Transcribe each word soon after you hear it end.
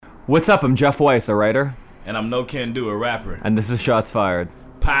What's up? I'm Jeff Weiss, a writer. And I'm No Can Do, a rapper. And this is Shots Fired.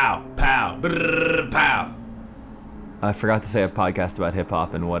 Pow, pow, brrr, pow. I forgot to say a podcast about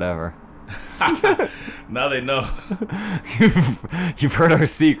hip-hop and whatever. Now they know. You've heard our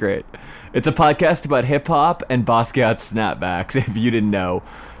secret. It's a podcast about hip-hop and Basquiat snapbacks, if you didn't know.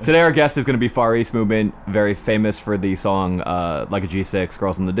 Today our guest is going to be Far East Movement, very famous for the song Like a G6,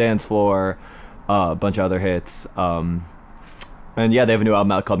 Girls on the Dance Floor, a bunch of other hits. And yeah, they have a new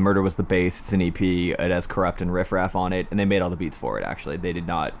album out called Murder Was the Bass. It's an EP. It has Corrupt and Riff Raff on it, and they made all the beats for it, actually. They did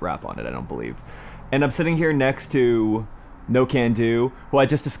not rap on it, I don't believe. And I'm sitting here next to No Can Do, who I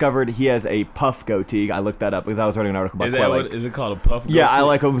just discovered he has a puff goatee. I looked that up because I was writing an article about Quelle. Is it called a puff goatee? Yeah, I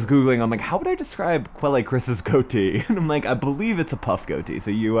was Googling. I'm like, how would I describe Quelle Chris's goatee? And I'm like, I believe it's a puff goatee.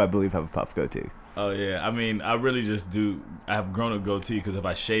 So you, I believe, have a puff goatee. Oh, yeah. I mean, I really just do. I have grown a goatee because if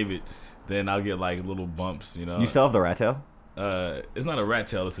I shave it, then I'll get like little bumps, you know? You still have the rat tail? It's not a rat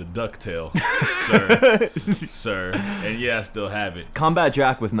tail, it's a duck tail, sir. And yeah, I still have it. Combat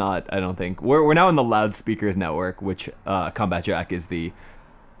Jack was not, I don't think. We're now in the Loudspeakers Network, which Combat Jack is the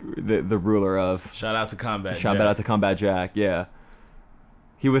ruler of. Shout out to Combat Jack. Shout out to Combat Jack, yeah.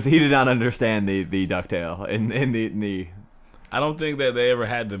 He did not understand the ducktail in the. I don't think that they ever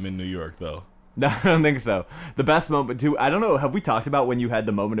had them in New York though. No, I don't think so. The best moment, too, I don't know, have we talked about when you had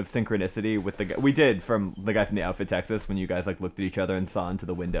the moment of synchronicity with the guy? We did, from the guy from the Outfit Texas, when you guys like looked at each other and saw into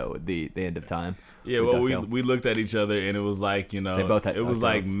the window at the end of time. Yeah, well, we looked at each other and it was like, you know, they both had it was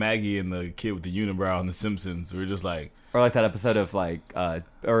like Maggie and the kid with the unibrow on The Simpsons. We were just like... Or like that episode of like,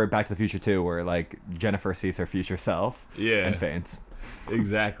 or Back to the Future 2, where like Jennifer sees her future self and faints.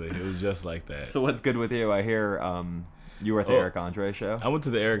 Exactly, it was just like that. So what's good with you? I hear... You were at the Eric Andre show? I went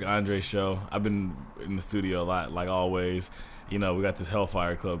to the Eric Andre show. I've been in the studio a lot, like always. You know, we got this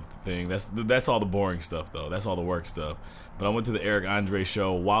Hellfire Club thing. That's all the boring stuff, though. That's all the work stuff. But I went to the Eric Andre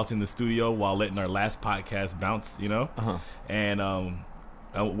show while it's in the studio, while letting our last podcast bounce, you know? Uh-huh. And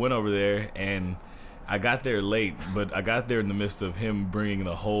I went over there, and I got there late, but I got there in the midst of him bringing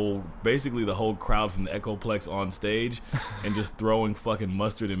basically the whole crowd from the Echoplex on stage and just throwing fucking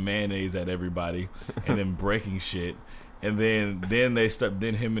mustard and mayonnaise at everybody and then breaking shit. And then him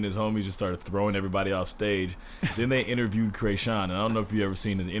and his homies just started throwing everybody off stage. Then they interviewed Kreayshawn, and I don't know if you've ever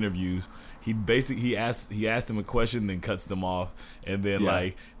seen his interviews. He asked him a question, then cuts them off, and then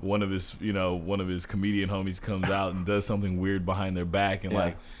like one of his comedian homies comes out and does something weird behind their back, and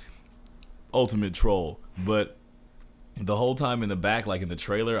like ultimate troll. But the whole time in the back, like in the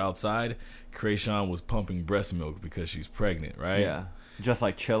trailer outside, Kreayshawn was pumping breast milk because she's pregnant, right? Yeah. Just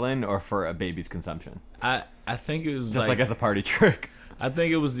like chilling, or for a baby's consumption? I think it was just like as a party trick. I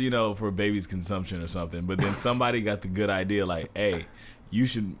think it was, you know, for a baby's consumption or something. But then somebody got the good idea, like, hey, you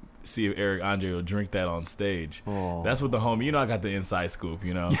should see if Eric Andre will drink that on stage. Oh. That's what the homie, you know, I got the inside scoop,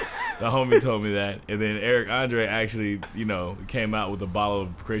 you know. The homie told me that. And then Eric Andre actually, you know, came out with a bottle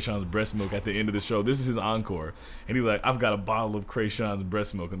of Kreayshawn's breast milk at the end of the show. This is his encore. And he's like, I've got a bottle of Kreayshawn's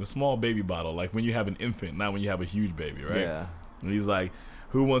breast milk, and the small baby bottle, like when you have an infant, not when you have a huge baby, right? Yeah. And he's like,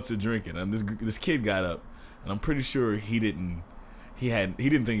 who wants to drink it? And this kid got up, and I'm pretty sure he didn't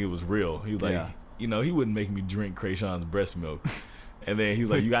think it was real. He was like, you know, he wouldn't make me drink Kreayshawn's breast milk. And then he was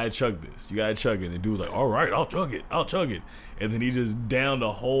like, you gotta chug this. You gotta chug it. And the dude was like, all right, I'll chug it. And then he just downed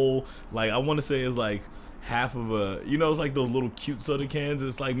a whole, like, I want to say it's like half of a, you know, it's like those little cute soda cans.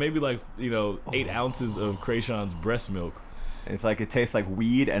 It's like maybe like, you know, 8 ounces of Kreayshawn's breast milk. It's like, it tastes like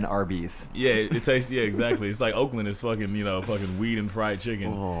weed and Arby's. Yeah, it tastes, yeah, exactly. It's like Oakland is fucking, you know, fucking weed and fried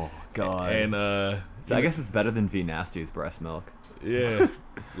chicken. Oh, God. And, so I guess it's better than V Nasty's breast milk. Yeah.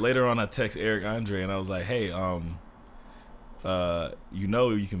 Later on, I text Eric Andre, and I was like, hey, you know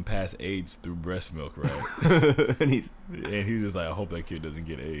you can pass AIDS through breast milk, right? and he was just like, I hope that kid doesn't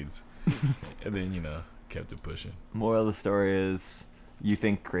get AIDS. And then, you know, kept it pushing. Moral of the story is, you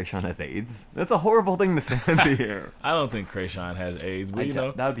think Kreayshawn has AIDS? That's a horrible thing to say in the air. I don't think Kreayshawn has AIDS, but you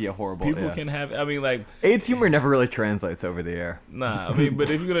know, that would be a horrible. People can have. I mean, like, AIDS humor never really translates over the air. Nah, I mean,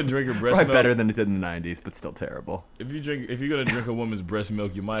 but if you're gonna drink her breast milk, better than it did in the '90s, but still terrible. If you're gonna drink a woman's breast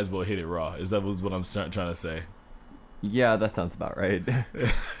milk, you might as well hit it raw. Is that what I'm trying to say? Yeah, that sounds about right.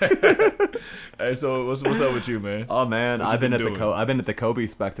 Hey, so what's up with you, man? Oh man, I've been at the Kobe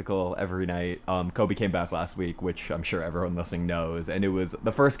spectacle every night. Kobe came back last week, which I'm sure everyone listening knows, and it was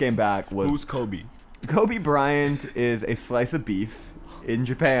the first game back was. Who's Kobe? Kobe Bryant is a slice of beef in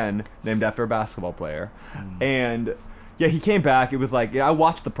Japan named after a basketball player, and yeah, he came back. It was like, I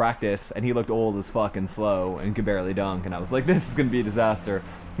watched the practice, and he looked old as fuck and slow and could barely dunk, and I was like, this is gonna be a disaster.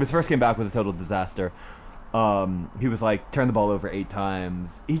 His first game back was a total disaster. He was like turned the ball over 8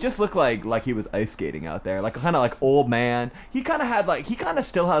 times. He just looked like he was ice skating out there, like kind of like old man. He kind of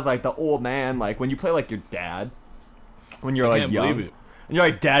still has like the old man, like when you play like your dad when you're I like can't young. believe it. And you're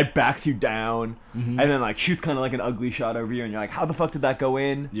like, dad backs you down, and then like shoots kind of like an ugly shot over you, and you're like, how the fuck did that go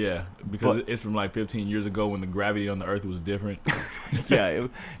in? Yeah, because it's from like 15 years ago when the gravity on the Earth was different. Yeah,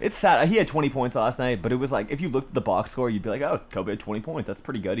 it's sad. He had 20 points last night, but it was like, if you looked at the box score, you'd be like, oh, Kobe had 20 points. That's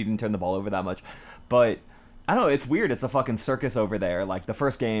pretty good. He didn't turn the ball over that much. But I don't know. It's weird. It's a fucking circus over there. Like the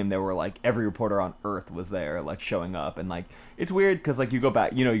first game, there were like every reporter on Earth was there, like showing up, and like it's weird because like you go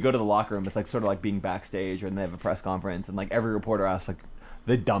back, you go to the locker room. It's like sort of like being backstage, and they have a press conference, and like every reporter asks like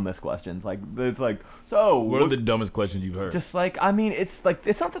the dumbest questions. Like it's like, so What are the dumbest questions you've heard? just like, I mean, it's like,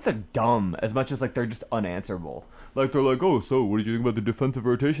 it's not that they're dumb as much as like they're just unanswerable. Like they're like, oh, so what did you think about the defensive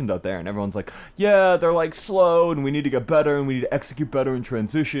rotations out there? And everyone's like, yeah, they're like slow, and we need to get better, and we need to execute better in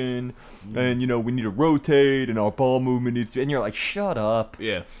transition, and we need to rotate, and our ball movement needs to. And you're like, shut up.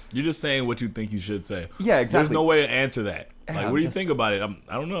 Yeah, you're just saying what you think you should say. Yeah, exactly. There's no way to answer that. Yeah, Like, I'm what do you just- think about it?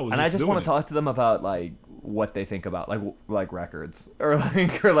 I don't know. And I just want to talk to them about like what they think about like records or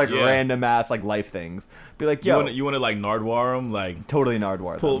like Yeah. random ass like life things. Be like, You yo, want to like Nardwuar them, like totally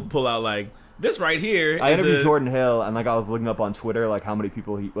Nardwuar. them. pull out like this right here. I is interviewed a- Jordan Hill, and like I was looking up on Twitter like how many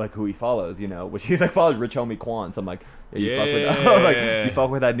people who he follows, which he's like followed Rich Homie Quan. So I'm like, yeah, you fuck with I was like, you fuck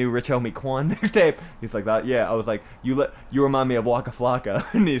with that new Rich Homie Quan mixtape? He's like that. Yeah, I was like, you remind me of Waka Flocka,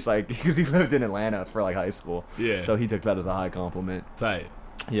 and he's like, because he lived in Atlanta for like high school. Yeah. So he took that as a high compliment. Tight.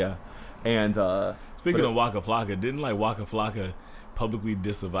 Yeah, and Speaking but- of Waka Flocka, didn't like Waka Flocka publicly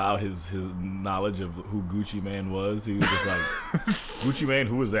disavow his knowledge of who Gucci Mane was? He was just like, Gucci Mane,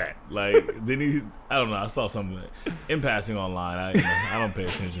 who was that? Like, then he, I don't know. I saw something in passing online. I don't pay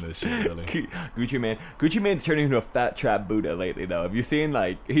attention to this shit really. Gucci Mane's turning into a fat trap Buddha lately, though. Have you seen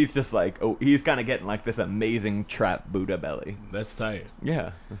like he's just like he's kind of getting like this amazing trap Buddha belly. That's tight.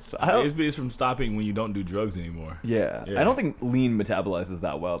 Yeah, I don't, It's from stopping when you don't do drugs anymore. yeah. Yeah. I don't think lean metabolizes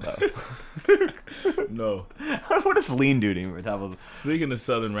that well though. No. What does lean do to your metabolism? Speaking of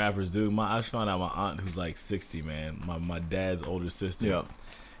Southern rappers, dude, I just found out my aunt, who's like 60, man, my dad's older sister. Yeah.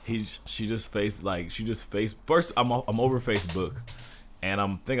 She just faced first. I'm over Facebook, and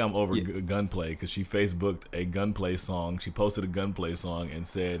I'm over Gunplay because she Facebooked a Gunplay song. She posted a Gunplay song and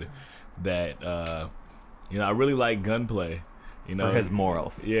said that I really like Gunplay. For his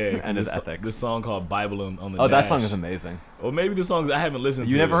morals, Yeah, and his this, ethics. This song called Bible on the Oh, Dash. that song is amazing. Or maybe the songs I haven't listened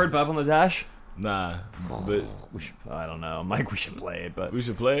to. You never it. heard Bible on the Dash? Nah, but I don't know. I'm like, we should play it, but we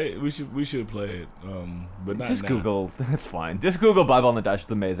should play it. We should play it. But not just now. Google. It's fine. Just Google Bible on the Dash.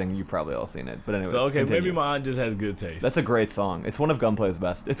 It's amazing. You've probably all seen it. But anyway, So okay, maybe my aunt just has good taste. That's a great song. It's one of Gunplay's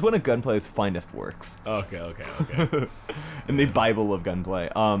best. It's one of Gunplay's finest works okay. in the Bible of Gunplay.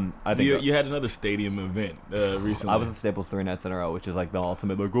 I think You had another stadium event recently. I was at Staples 3 nights in a row, which is like the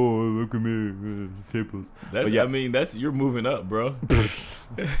ultimate like, oh, look at me, Staples. That's But yeah. I mean you're moving up, bro.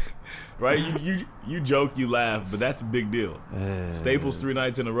 Right? You joke, you laugh, but that's a big deal. Staples 3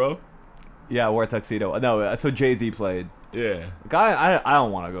 nights in a row. Yeah, I wore a tuxedo. No, so Jay-Z played. Yeah. I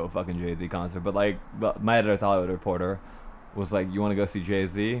don't want to go to a fucking Jay-Z concert, but like my editor, the Hollywood Reporter, was like, you want to go see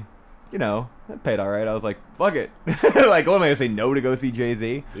Jay-Z? It paid all right. I was like, fuck it. Like, what am I gonna say no to go see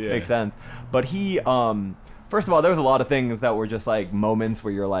Jay-Z? Yeah. Makes sense. But he, first of all, there was a lot of things that were just like moments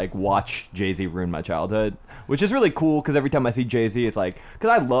where you're like, watch Jay-Z ruin my childhood, which is really cool because every time I see Jay-Z, it's like, because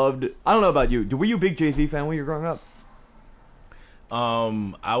I don't know about you. Were you a big Jay-Z fan when you were growing up?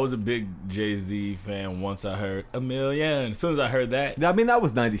 I was a big Jay-Z fan once I heard A Million. As soon as I heard that. I mean, that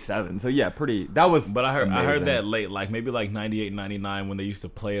was 97. So yeah, that was But I heard amazing. that late, like maybe like 98, 99 when they used to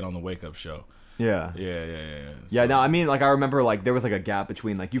play it on the Wake Up Show. Yeah. Yeah. Yeah, So- no, I mean, like, I remember, like, there was, like, a gap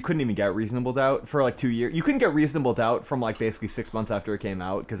between, like, you couldn't even get Reasonable Doubt for, like, 2 years. You couldn't get Reasonable Doubt from, like, basically 6 months after it came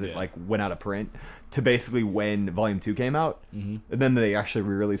out because it, Yeah. like, went out of print to basically when Volume 2 came out. Mm-hmm. And then they actually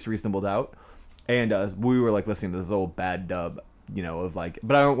re-released Reasonable Doubt. And we were, like, listening to this old bad dub, of, like...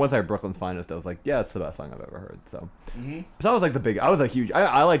 But once I heard Brooklyn's Finest, I was like, yeah, it's the best song I've ever heard, so... Mm-hmm. So I was, like, I was, like, huge...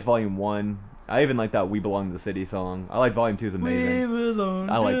 I liked Volume 1. I even liked that We Belong to the City song. I like Volume 2 is amazing.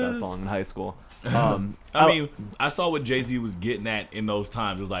 I like that song in high school. I mean, I saw what Jay-Z was getting at in those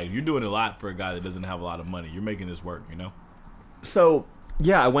times. It was like, you're doing a lot for a guy that doesn't have a lot of money. You're making this work, So,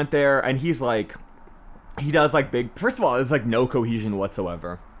 yeah, I went there, and he's like, he does like big, first of all, there's like no cohesion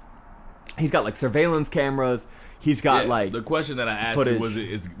whatsoever. He's got like surveillance cameras. He's got like the question that I asked footage.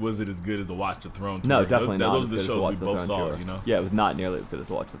 you was it as good as the Watch the Throne tour? No, definitely not. Those as are good the as shows Watch we the both Throne saw, Show. you know. Yeah, it was not nearly as good as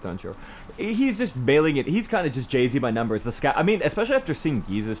the Watch the Throne show. He's just mailing it. He's kind of just Jay-Z by numbers. The sky. I mean, especially after seeing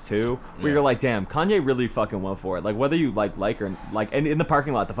Jesus too, where you're like, damn, Kanye really fucking went for it. Like whether you like or like, and in the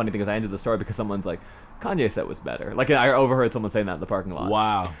parking lot, the funny thing is, I ended the story because someone's like, Kanye set was better. Like I overheard someone saying that in the parking lot.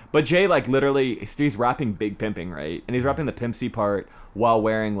 Wow. But Jay, like, literally, he's rapping Big Pimping, right? And he's rapping the Pimp C part while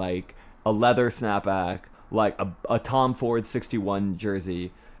wearing, like, a leather snapback, like, a Tom Ford 61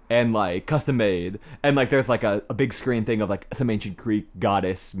 jersey, and, like, custom made. And, like, there's, like, a big screen thing of, like, some ancient Greek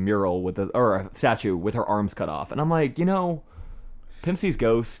goddess mural or a statue with her arms cut off. And I'm like, you know, Pimp C's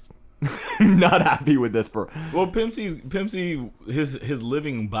ghost. Not happy with this, bro. Well, Pimp C, his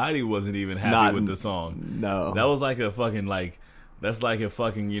living body wasn't even happy with the song. No. That was like a fucking, like, that's like if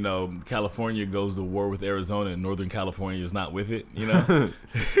fucking, you know, California goes to war with Arizona and Northern California is not with it, you know?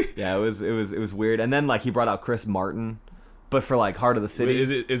 Yeah, it was weird. And then, like, he brought out Chris Martin, but for, like, Heart of the City. Wait,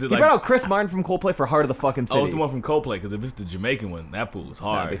 is it he like... brought out Chris Martin from Coldplay for Heart of the fucking City. Oh, it's the one from Coldplay, because if it's the Jamaican one, that fool is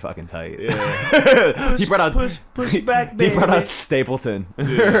hard. That'd be fucking tight. Yeah. He brought out push back, baby. He brought out Stapleton. Yeah.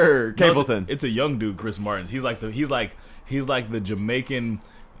 Capleton. No, it's a young dude, Chris Martin. He's like the Jamaican,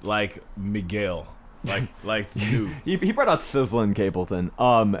 like, Miguel. Like new. He brought out Sizzlin' Capleton.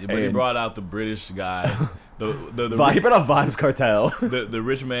 But he brought out the British guy. He brought out Vibes Cartel. The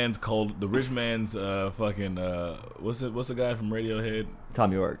rich man's fucking what's the guy from Radiohead?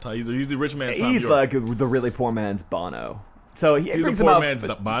 Tom York. He's the rich man's Tom He's York. like the really poor man's Bono. So he's the brings poor him out man's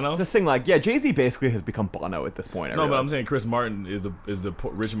Bono to sing like Jay-Z basically has become Bono at this point. No, but I'm saying Chris Martin is the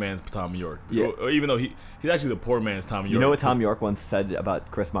rich man's Tom York. Yeah. Or even though he's actually the poor man's Tom York. You know what Tom York once said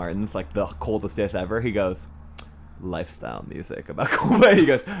about Chris Martin? It's like the coldest diss ever. He goes, lifestyle music about Coldplay. He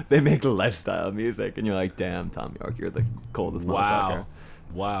goes, they make lifestyle music, and you're like, damn, Tom York, you're the coldest motherfucker.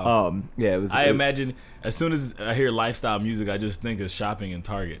 Wow. Yeah, it was. I imagine as soon as I hear lifestyle music, I just think of shopping and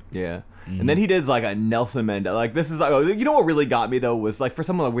Target. Yeah. And then he did like a Nelson Mandela. Like this is like, you know what really got me though was like for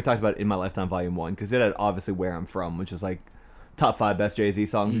someone like we talked about In My Lifetime Volume 1 because it had obviously Where I'm From, which is like top 5 best Jay-Z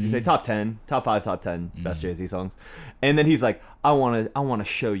songs. Would you say top 10, top 5, top 10 best Jay-Z songs? And then he's like, I want to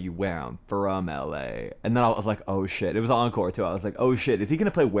show you where I'm from, LA. And then I was like, oh shit. It was an encore too. I was like, oh shit, is he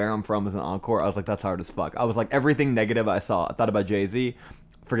gonna play Where I'm From as an encore? I was like, that's hard as fuck. I was like, everything negative I thought about Jay-Z,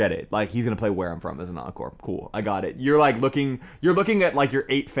 forget it. Like he's gonna play Where I'm From as an encore. Cool, I got it. You're looking at like your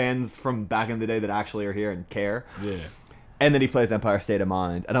 8 fans from back in the day that actually are here and care. Yeah. And then he plays Empire State of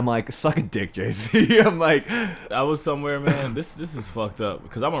Mind, and I'm like, suck a dick, Jay-Z. I'm like, I was somewhere, man. This is fucked up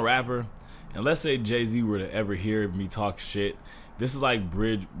because I'm a rapper, and let's say Jay-Z were to ever hear me talk shit. This is like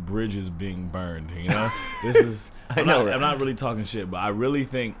bridges being burned. You know, this is. I'm not really talking shit, but I really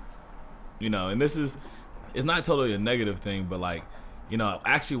think, you know, and it's not totally a negative thing, but like. You know,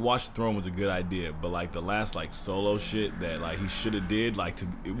 actually Watch the Throne was a good idea, but like the last like solo shit that like he should have did, like to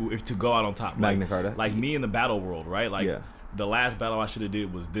go out on top, Magna Carta, like me in the battle world, right? Like the last battle I should have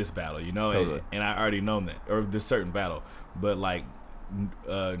did was this battle, you know, totally. and I already known that, or this certain battle, but like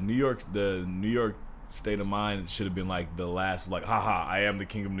the New York State of Mind should have been like the last, like, haha, I am the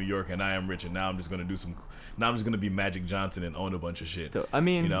king of New York and I am rich and now I'm just gonna be Magic Johnson and own a bunch of shit. I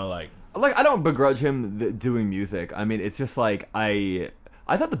mean, you know, like I don't begrudge him doing music. I mean, it's just like I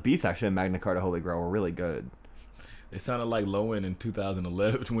thought the beats actually in Magna Carta Holy Grail were really good. They sounded like Low End in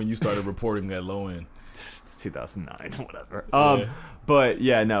 2011 when you started reporting that Low End. 2009, whatever. Yeah. But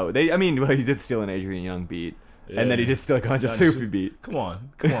yeah, no, he did steal an Adrian Young beat, and then he did steal a Ganja Sufi beat. Come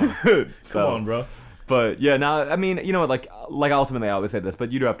on, come on, bro. But yeah, now I mean, you know, like ultimately I always say this,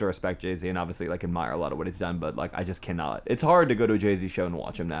 but you do have to respect Jay-Z and obviously like admire a lot of what he's done. But like, I just cannot. It's hard to go to a Jay-Z show and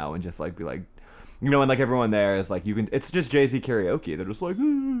watch him now and just like be like, you know, and like everyone there is like, it's just Jay-Z karaoke. They're just like,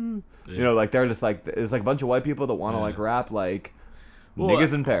 you know, like they're just like, it's like a bunch of white people that want to like rap like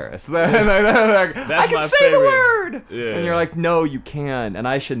niggas in Paris. Like, I can say the word, and you're like, no, you can, and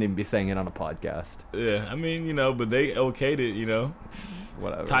I shouldn't even be saying it on a podcast. Yeah, I mean, you know, but they okayed it, you know.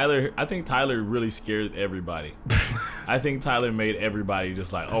 Whatever. I think Tyler really scared everybody. I think Tyler made everybody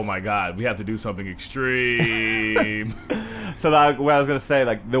just like, oh my God, we have to do something extreme. So what I was gonna say,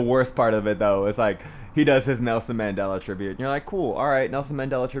 like the worst part of it though, is like he does his Nelson Mandela tribute. And you're like, cool, all right, Nelson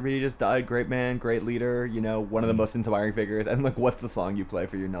Mandela tribute. He just died, great man, great leader. You know, one of the most inspiring figures. And like, what's the song you play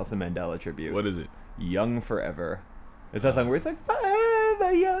for your Nelson Mandela tribute? What is it? Young Forever. It's that song where it's like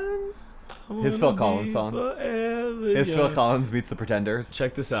forever young. His Phil Collins song. Phil Collins meets the Pretenders.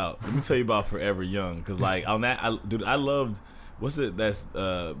 Check this out. Let me tell you about Forever Young, because like on that, I loved What's it? That's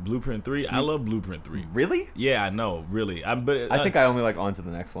Blueprint 3. I love Blueprint 3. Really? Yeah, I know. Really, I think I only like On to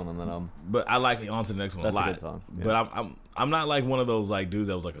the Next one, and then But I like On to the Next one that's a lot. a good song. Yeah. But I'm not like one of those like dudes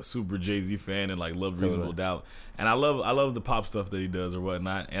that was like a super Jay-Z fan and like loved Reasonable Doubt. And I love the pop stuff that he does or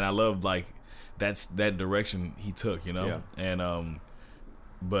whatnot. And I love like that direction he took, you know. Yeah. And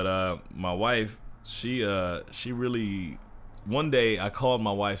but my wife, she really. One day I called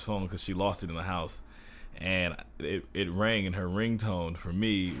my wife's phone because she lost it in the house, and it rang, and her ringtone for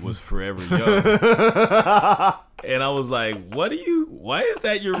me was Forever Young. And I was like, why is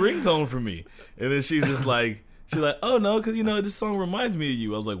that your ringtone for me? And then she's like, oh no, because this song reminds me of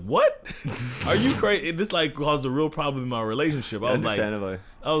you. I was like, what? Are you crazy? This like caused a real problem in my relationship. I was like,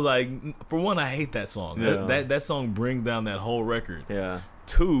 for one, I hate that song. Yeah. That song brings down that whole record. Yeah.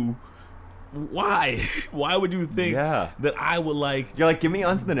 Two, why? Why would you think Yeah. that I would like You're like, give me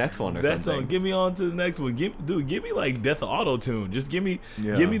on to the next one or that something. song? Give me on to the next one. Give me like Death of Auto Tune. Just give me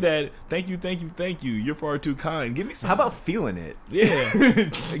that. Thank you. You're far too kind. Give me some. How about Feeling It?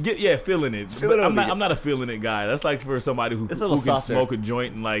 Yeah, feeling it. Feel it But on I'm not a feeling it guy. That's like for somebody who It's a little can softer. smoke a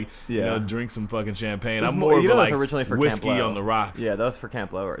joint and like Yeah. drink some fucking champagne. It's I'm more of a that was like originally for whiskey Camp Lo. on the rocks. Yeah, that was for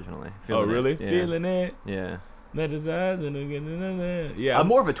Camp Lo originally. Oh Feeling It. really? Yeah. Feeling it. Yeah. Yeah. I'm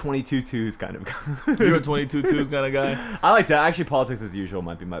more of a 22-2s kind of guy. You're a 22-2s kind of guy. I like to actually Politics as Usual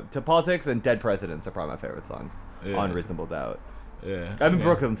might be Politics and Dead Presidents are probably my favorite songs Yeah. on Reasonable Doubt. Yeah. I mean yeah.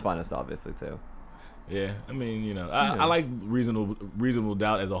 Brooklyn's Finest obviously too. Yeah, I mean, I like Reasonable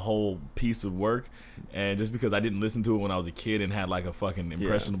Doubt as a whole piece of work, and just because I didn't listen to it when I was a kid and had like a fucking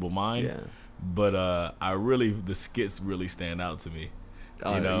impressionable mind, Yeah. but the skits really stand out to me.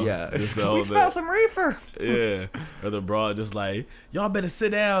 Yeah. Just the We whole smell some reefer. yeah, or the broad just like y'all better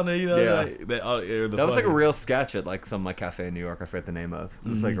sit down, and Yeah. like, that was like a real sketch at like some like cafe in New York. I forget the name of. It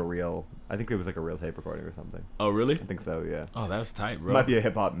was like a real. I think it was like a real tape recording or something. Oh really? I think so. Yeah. Oh, that's tight, bro. Might be a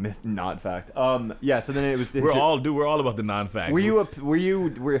hip hop not fact. Yeah. So then it was. We're all about the non-facts. Were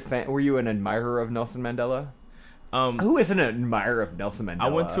you an admirer of Nelson Mandela? Who isn't an admirer of Nelson Mandela? I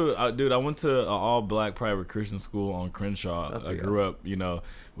went to an all-black private Christian school on Crenshaw. I grew up,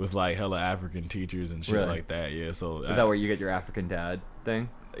 with like hella African teachers and shit Really? like that. Yeah, so Is that where you get your African dad thing?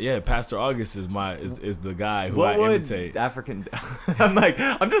 yeah, Pastor August is the guy who I would imitate. African?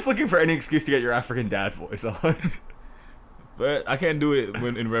 I'm just looking for any excuse to get your African dad voice on. But I can't do it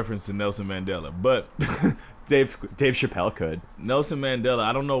when in reference to Nelson Mandela. But Dave Chappelle could. Nelson Mandela,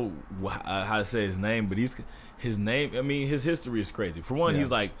 I don't know how to say his name, but his name. I mean, his history is crazy. For one,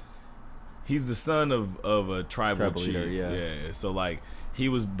 Yeah. he's the son of a tribal chief. leader, yeah. So like he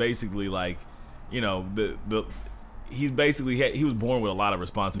was basically like, he was born with a lot of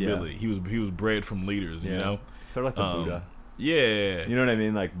responsibility. Yeah. He was bred from leaders. Yeah. Sort of like the Buddha. Yeah. You know what I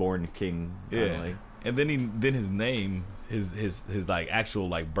mean? Like born king. Yeah. Like, And then his name, his like actual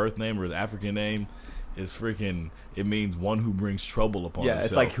like birth name or his African name is freaking. It means one who brings trouble upon himself.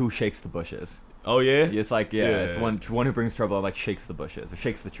 it's like who shakes the bushes. Oh yeah. It's like it's one who brings trouble and like shakes the bushes or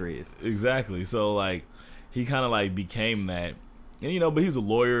shakes the trees. Exactly. So like he kind of like became that, and but he was a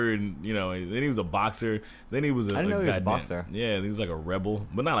lawyer, and and then he was a boxer. Then he was I didn't know he was a boxer. Yeah, he was like a rebel,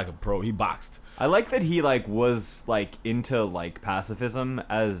 but not like a pro. He boxed. I like that he like was like into like pacifism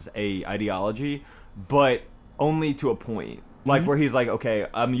as a ideology, but only to a point. Like where he's like, okay,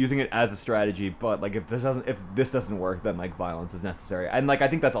 I'm using it as a strategy, but like if this doesn't work, then like violence is necessary. And like I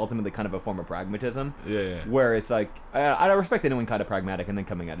think that's ultimately kind of a form of pragmatism. Yeah. Where it's like I respect anyone kind of pragmatic and then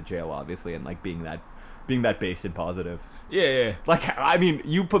coming out of jail, obviously, and like being that based and positive. Yeah. Like I mean,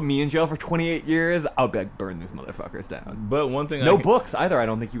 you put me in jail for 28 years, I'll be like burn these motherfuckers down. But one thing, No books either. I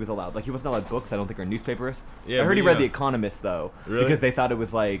don't think he was allowed. Like he wasn't allowed books. I don't think, or newspapers. Yeah, I heard but he read The Economist though, Really? because they thought it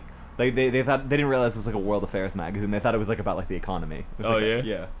was like they thought they didn't realize it was like a world affairs magazine. They thought it was like about like the economy. It was Oh, like yeah?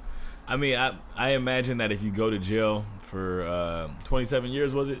 yeah. I mean, I imagine that if you go to jail for 27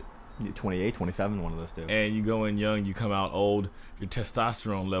 years, was it? 28, 27, one of those two. And you go in young, you come out old, your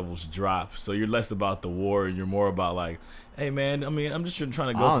testosterone levels drop. So you're less about the war, and you're more about like, hey man, I mean, I'm just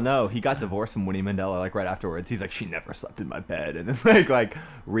trying to go. Oh no, he got divorced from Winnie Mandela like right afterwards. He's like, she never slept in my bed, and then like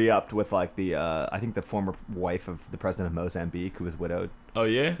re-upped with like the I think the former wife of the president of Mozambique who was widowed. Oh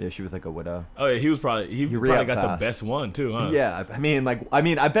yeah. Yeah, she was like a widow. Oh yeah, he probably re-upped got fast. the best one too, huh? Yeah, I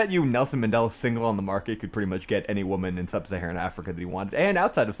mean, I bet you Nelson Mandela single on the market could pretty much get any woman in sub-Saharan Africa that he wanted, and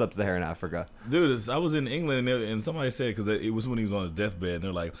outside of sub-Saharan Africa. Dude, I was in England, and somebody said, because it was when he was on his deathbed, and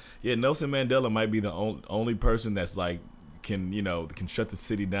they're like, yeah, Nelson Mandela might be the only person that's like can shut the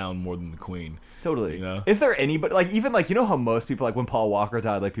city down more than the Queen. Totally. Is there anybody like even like how most people like when Paul Walker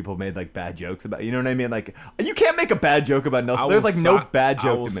died, like people made like bad jokes about, you know what I mean? Like you can't make a bad joke about Nelson. There's like no bad joke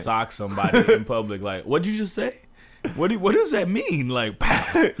I will to make. sock somebody in public. Like, what'd you just say? What does that mean? Like,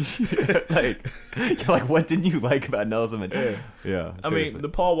 pow. Like, you're like, what didn't you like about Nelson? Yeah. I mean, the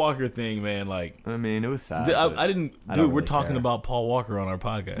Paul Walker thing, man. Like, I mean, it was sad. I didn't. I Dude, don't we're really talking care. about Paul Walker on our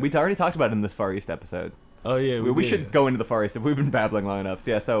podcast. We already talked about it in this Far East episode. Oh yeah, We did. should go into the Far East if we've been babbling long enough.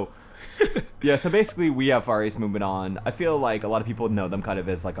 Yeah, so basically we have Far East Movement on. I feel like a lot of people know them kind of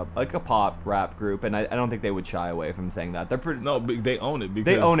as like a pop rap group, and I don't think they would shy away from saying that. They're pretty. No, but they own it because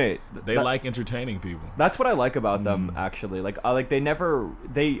They own it. They That- like entertaining people. That's what I like about them, actually. Like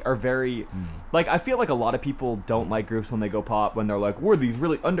they are very, like, I feel like a lot of people don't like groups when they go pop, when they're like, we're these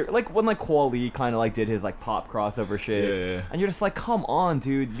really like when like Quali kind of like did his like pop crossover shit, Yeah. and you're just like, come on,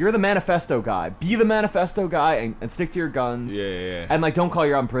 dude, you're the manifesto guy. Be the manifesto guy and stick to your guns. Yeah. And like, don't call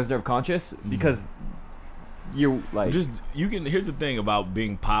your own prisoner of conscience because you like Here's the thing about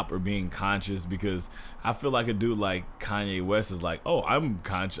being pop or being conscious, because I feel like a dude like Kanye West is like, oh, I'm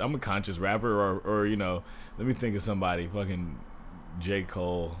a conscious rapper, or let me think of somebody, fucking J.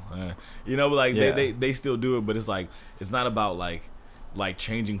 Cole, but like Yeah. they still do it, but it's like, it's not about like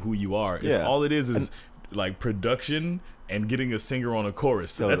changing who you are. It's Yeah. all it is like production and getting a singer on a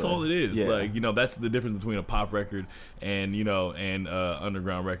chorus. That's Totally. all it is. Yeah. Like, that's the difference between a pop record and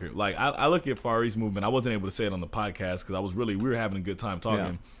underground record. Like, I look at Far East Movement. I wasn't able to say it on the podcast because we were having a good time talking.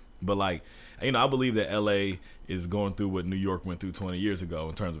 Yeah. But like, I believe that LA is going through what New York went through 20 years ago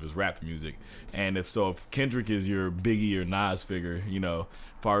in terms of his rap music. And if Kendrick is your Biggie or Nas figure,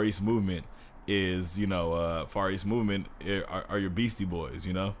 Far East Movement is, Far East Movement are your Beastie Boys,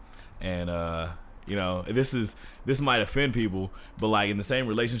 and this might offend people, but like in the same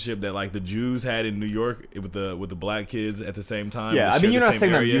relationship that like the Jews had in New York with the black kids at the same time. yeah. that I share mean, you're the not same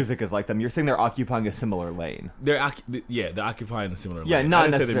saying their area. music is like them. You're saying they're occupying a similar lane. They're occupying the similar. Yeah, lane. not I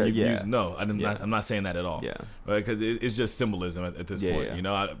didn't say their necessarily- yeah. No, I didn't. Yeah. I'm not saying that at all. Yeah. Right, because it's just symbolism at this Yeah, point.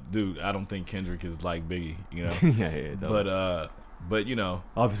 yeah. I don't think Kendrick is like Biggie. yeah. Totally. But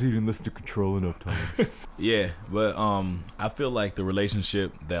obviously you didn't listen to Control enough times. yeah. But I feel like the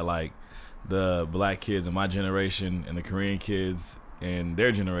relationship that like the black kids in my generation and the Korean kids in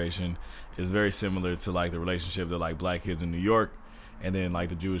their generation is very similar to like the relationship that like black kids in New York and then like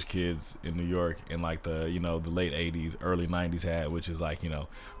the Jewish kids in New York and like the the late 80s, early 90s had, which is like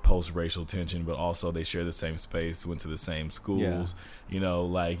post-racial tension, but also they share the same space, went to the same schools.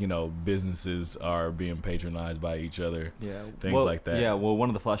 Businesses are being patronized by each other. Yeah, things like that. Yeah, well, one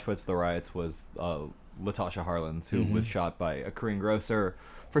of the flashpoints of the riots was Latasha Harlins, who was shot by a Korean grocer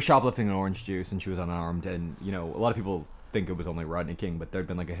for shoplifting an orange juice, and she was unarmed. And a lot of people think it was only Rodney King, but there'd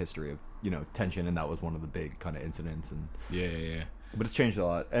been like a history of tension, and that was one of the big kind of incidents. And Yeah. but it's changed a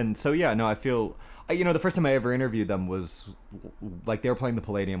lot. And so I feel the first time I ever interviewed them was like they were playing the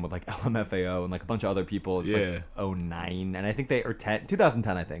Palladium with like LMFAO and like a bunch of other people. It's Yeah. like 09, and I think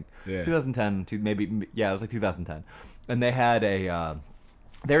 2010 I think. Yeah. 2010 to maybe it was like 2010. And they had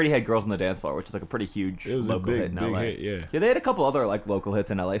they already had Girls on the Dance Floor, which is like a pretty huge It was a local hit in big LA. hit, yeah. Yeah, they had a couple other like local hits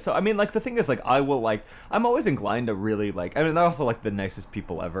in LA. So I mean, like the thing is, like I'm always inclined to really like. I mean, they're also like the nicest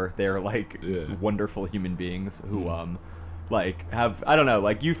people ever. They're like Yeah. wonderful human beings who like have, I don't know,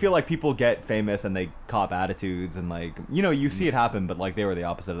 like you feel like people get famous and they cop attitudes and like you see it happen, but like they were the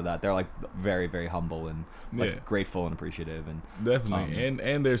opposite of that. They're like very, very humble and like Yeah. grateful and appreciative and Definitely,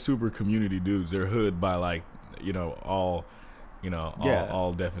 and they're super community dudes. They're hood by like all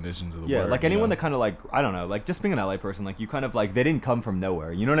all definitions of the yeah, word. like anyone that kind of like, I don't know, like just being an LA person, like you kind of like, they didn't come from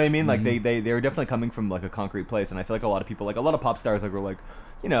nowhere, you know what I mean? Like they were definitely coming from like a concrete place, and I feel like a lot of people, like a lot of pop stars, like were like,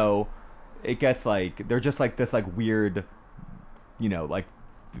 it gets like they're just like this like weird, like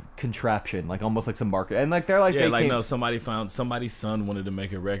contraption, like almost like some market, and like they're like somebody's son wanted to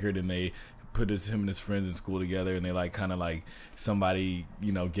make a record and they put him and his friends in school together, and they like kind of like somebody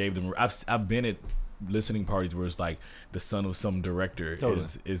gave them. I've been at listening parties where it's like the son of some director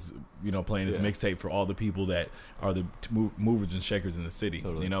is playing his mixtape for all the people that are the movers and shakers in the city.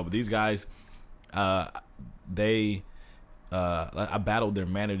 Totally. But these guys, I battled their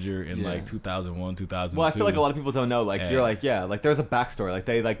manager in like 2001, 2002. Well, I feel like a lot of people don't know. Like you're like, like there's a backstory. Like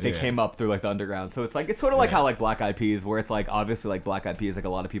they Yeah. came up through like the underground. So it's sort of like Yeah. how like Black Eyed Peas, where it's like obviously like Black Eyed Peas, like a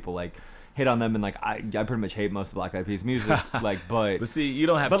lot of people like hit on them, and like I pretty much hate most of Black Eyed Peas music. Like, but see, you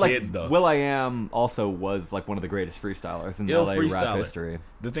don't have but kids like though. Will.i.am also was like one of the greatest freestylers in LA rap history.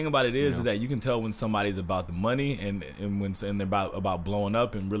 The thing about it is that you can tell when somebody's about the money and they're about blowing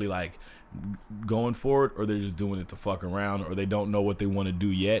up and really like going for it, or they're just doing it to fuck around, or they don't know what they want to do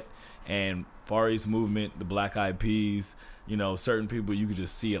yet. And Far East Movement, the Black Eyed Peas, you know, certain people, you could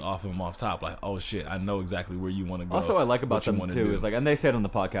just see it off of them off top, like, oh shit, I know exactly where you want to go. Also, I like about them too do. is like, and they said on the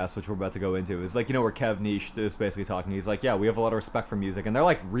podcast, which we're about to go into, is like, you know, where Kev Niche is basically talking. He's like, yeah, we have a lot of respect for music, and they're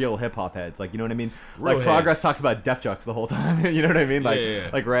like real hip hop heads, like, you know what I mean? Real Like Progress heads. talks about Def Jux the whole time, you know what I mean? Like, Yeah.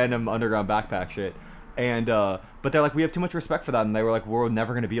 like random underground backpack shit. And but they're like, we have too much respect for that, and they were like, we're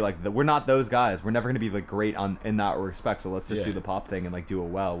never gonna be like, we're not those guys. We're never gonna be like great in that respect. So let's just do the pop thing and like do it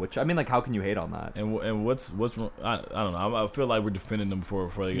well. Which I mean, like, how can you hate on that? And what's wrong? I don't know. I feel like we're defending them before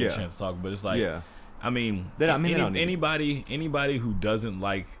they get a chance to talk. But it's like, I mean, they don't need anybody who doesn't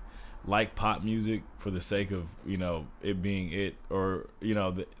like pop music for the sake of, you know, it being it, or, you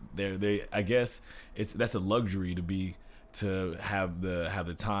know, they I guess that's a luxury to have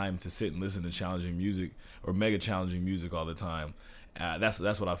the time to sit and listen to challenging music or mega challenging music all the time. That's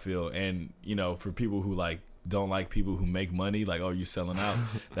what I feel. And, you know, for people who like don't like people who make money, like, oh, you're selling out,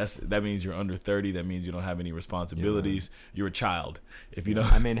 that means you're under 30. That means you don't have any responsibilities. You're a child. If you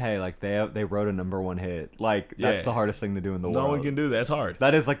don't, I mean, hey, like they wrote a #1 hit. Like, that's the hardest thing to do in the world. No one can do that. It's hard.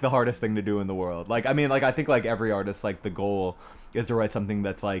 That is like the hardest thing to do in the world. Like, I mean, like, I think like every artist, like, the goal is to write something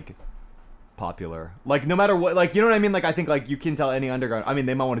that's like popular, like, no matter what, like, you know what I mean? Like, I think like you can tell any underground, I mean,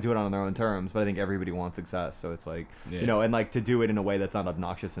 they might want to do it on their own terms, but I think everybody wants success. So it's like, you know, and like to do it in a way that's not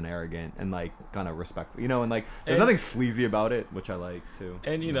obnoxious and arrogant and like kind of respectful, you know, and like there's nothing sleazy about it, which I like too.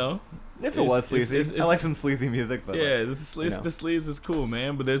 And you know, if it was sleazy, I like some sleazy music, but yeah, like, the sleaze is cool,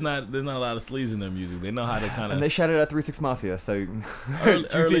 man. But there's not a lot of sleaze in their music. They know how to kind of. And they shouted at 3 6 Mafia, so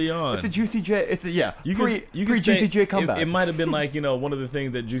early on, it's a Juicy J. It's a you pre could Juicy J comeback. It might have been like, you know, one of the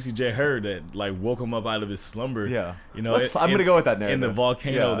things that Juicy J heard that like woke him up out of his slumber. Yeah, you know, I'm gonna go with that narrative. In the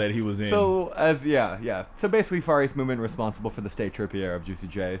volcano that he was in. So so basically, Far East Movement responsible for the Stay Trippy era of Juicy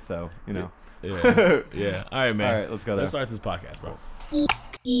J. So, you know, yeah. All right, man. All right, let's go there. Let's start this podcast, bro.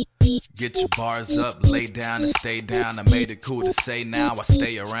 Get your bars up, lay down and stay down. I made it cool to say now I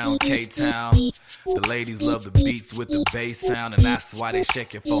stay around K-Town. The ladies love the beats with the bass sound, and that's why they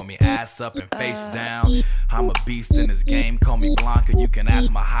shake it for me, ass up and face down. I'm a beast in this game, call me Blanca. You can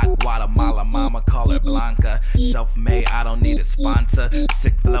ask my hot Guatemala mama, call her Blanca. Self-made, I don't need a sponsor.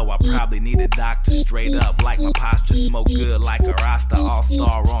 Sick flow, I probably need a doctor. Straight up, like my posture, smoke good like a Rasta.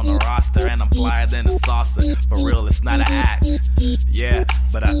 All-star on the roster, and I'm flyer than a saucer. For real, it's not an act. Yeah,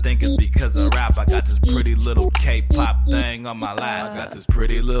 but I think it's because of rap. I got this pretty little K-pop thing on my lap. I got this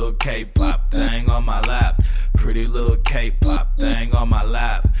pretty little K-pop thing on my lap. Pretty little K-pop thing on my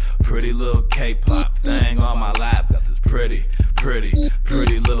lap. Pretty little K-pop thing on my lap. Got this pretty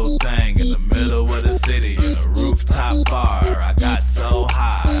little thing in the middle of the city in a rooftop bar. I got so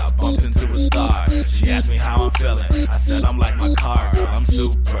high, I bumped into a star. She asked me how I'm feeling. I said I'm like my car, girl. I'm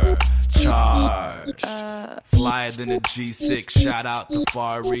super charged. Flyer than a G6. Shout out to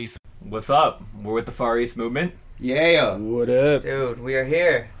Far East. What's up? We're with the Far East Movement. Yeah. What up? Dude, we are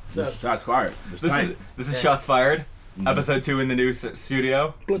here. Shots fired. This is Shots Fired, episode 2 in the new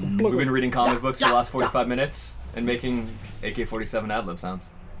studio. We've been reading comic books for the last 45 minutes and making AK-47 ad-lib sounds.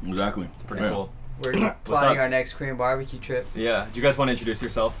 Exactly. It's pretty cool. We're planning our next Korean barbecue trip. Yeah. Do you guys want to introduce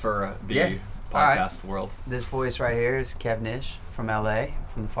yourself for the podcast world? This voice right here is Kev Niche from LA,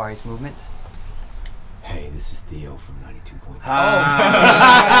 from the Far East Movement. Hey, this is Theo from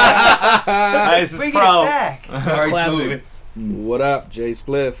 92.5. This is Bring Pro. it back. Far East Movement. What up, Jay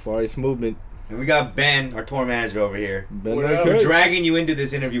Spliff, Far East Movement. And we got Ben, our tour manager over here. Ben We're dragging you into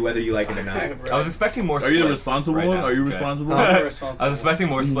this interview whether you like it or not. I was expecting more. Are you the splits responsible right one? now. Are you Okay. responsible? I was expecting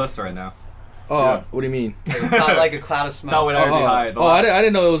more splits right now. Oh, what do you mean? Like a cloud of smoke. Thought when I would be high. I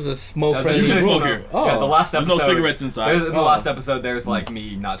didn't know it was a smoke There's friendly no room. smoker. Oh, Yeah, the last There's episode. no cigarettes inside. In the last episode, there's like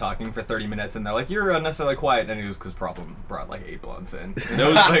me not talking for 30 minutes, and they're like, "You're unnecessarily quiet," and it was because Problem brought like 8 blunts in. There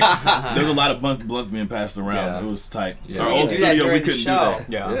was a lot of blunts being passed around. Yeah. It was tight. Yeah. So our We old can do that studio, we during the couldn't do show. that.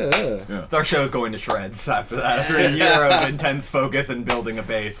 Yeah. yeah. It's our show's going to shreds after that. After a year of intense focus and building a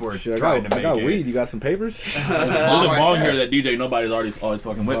base, we're Shit, trying to I make got it. weed. You got some papers? There's a bong here that DJ nobody's always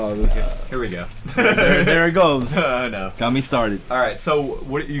fucking with. Oh, this, Here we go. there it goes. Oh no. Got me started. All right. So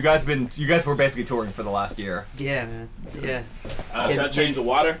what you guys were basically touring for the last year. Yeah, man. Yeah. Should I change the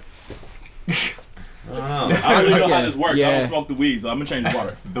water? Oh. I don't really know how this works. I Yeah. don't smoke the weed, so I'm gonna change the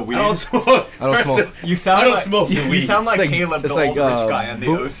water. The weed. I don't smoke. I don't smoke. You sound I don't like, smoke the You weed. sound like It's like- Caleb, it's the like, old rich guy on the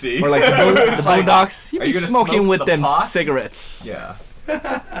Bo- OC. Or like the Like, Boondocks. You are be you gonna smoking smoke with the them pot? cigarettes. Yeah.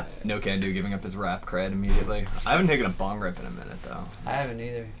 No can do, giving up his rap cred immediately. I haven't taken a bong rip in a minute though. I haven't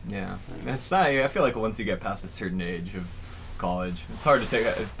either. Yeah. It's not. I feel like once you get past a certain age of college. It's hard to take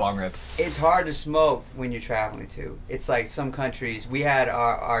bong rips. It's hard to smoke when you're traveling too. It's like some countries. We had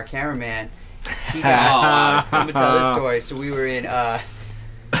our cameraman. He got. I'm gonna tell this story. So we were in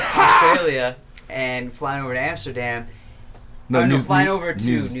Australia and flying over to Amsterdam. Flying over to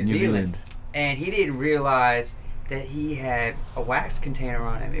New Zealand. And he didn't realize that he had a wax container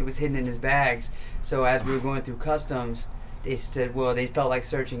on him. It was hidden in his bags. So as we were going through customs, they said, well, they felt like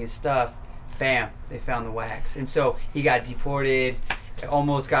searching his stuff. Bam, they found the wax. And so he got deported.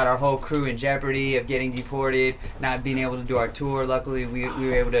 Almost got our whole crew in jeopardy of getting deported, not being able to do our tour. Luckily, we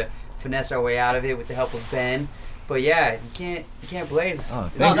were able to finesse our way out of it with the help of Ben. But yeah, you can't blaze. No,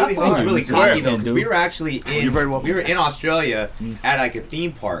 that phone was really cocky though, because we were actually in very welcome. we were in Australia at like a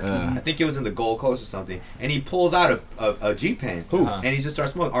theme park. I think it was in the Gold Coast or something. And he pulls out a G pen. Who? And he just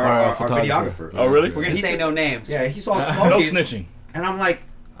starts smoking. Our videographer. Oh, really? We're gonna say no names. Yeah, he saw smoking. No snitching. And I'm like,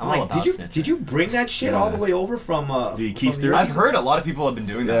 did you bring that shit all the way over from the from keister? I've heard a lot of people have been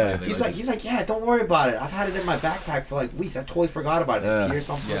doing that. lately. He's like, yeah, don't worry about it. I've had it in my backpack for like weeks. I totally forgot about it. It's here,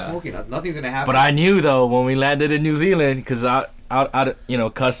 so I'm still smoking. Nothing's gonna happen. But I knew though when we landed in New Zealand, because out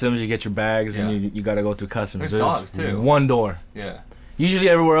customs, you get your bags and you gotta go through customs. There's dogs too. One door. Yeah. Usually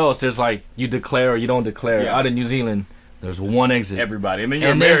everywhere else, there's like you declare or you don't declare. Yeah. Out of New Zealand, there's one exit. Everybody, and then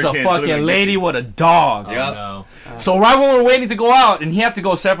you're And American, there's a fucking so lady with a dog. Oh, no. So right when we're waiting to go out, and he had to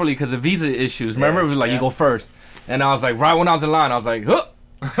go separately because of visa issues. Remember, it was like you go first, and I was like, right when I was in line, I was like, huh.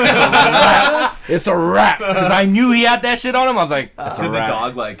 It's a wrap. Because I knew he had that shit on him. I was like, it's a Did the wrap.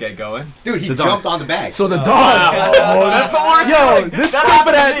 dog like get going? Dude, he The dog. jumped on the bag. So the dog, That's the worst yo, thing. this That stupid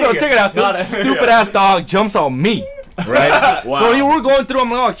happened to ass, me. so check it out. So Not- this stupid ass dog jumps on me, right? Wow. So we're going through.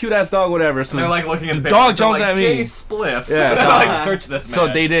 I'm like, oh, cute ass dog, whatever. So They're like looking at the dog paper, jumps they're like, at me. Jay Spliff. Yeah, They're so- like, search this man.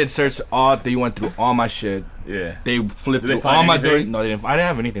 So they did search all. They went through all my shit. Yeah. They flipped Did they through find all my anything? dirty. No, they didn't. I didn't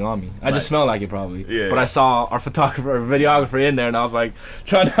have anything on me. I Nice. just smelled like it probably. Yeah. But I saw our photographer, videographer in there, and I was like,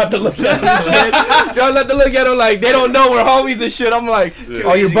 trying not to look at him and shit. Trying not to look at him like they don't know we're homies and shit. I'm like,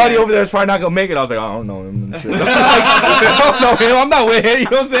 oh, your buddy over there is probably not gonna make it. I was like, I don't know him and shit. I'm like, I don't know him. I'm not with him. You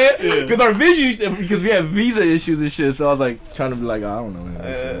know what I'm saying? Because our vision, because we had visa issues and shit. So I was like, trying to be like, I don't know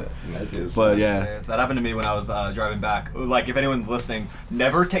him. And shit. But yeah. That happened to me when I was driving back. Like, if anyone's listening,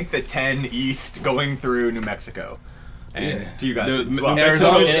 never take the 10 East going through New Mexico. And to you guys, as well.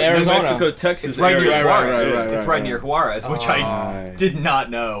 Arizona- in New Arizona. Mexico, Texas It's right near area. Juarez. right, It's right near Juarez, which I Right. did not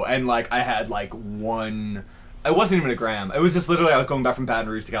know. And like, I had like one. It wasn't even a gram. It was just literally I was going back from Baton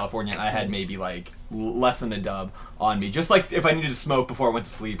Rouge to California, and I had maybe like less than a dub on me, just like if I needed to smoke before I went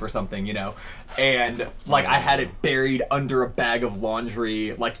to sleep or something, you know. And like I had it buried under a bag of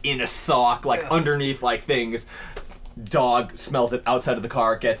laundry, like in a sock, like underneath like things. Dog smells it outside of the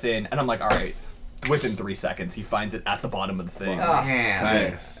car, gets in, and I'm like, all right. Within 3 seconds, he finds it at the bottom of the thing.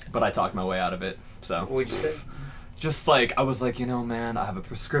 Man. But I talked my way out of it, so. What'd you say? Just like, I was like, you know, man, I have a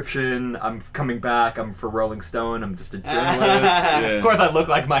prescription. I'm coming back. I'm for Rolling Stone. I'm just a journalist. Of course, I look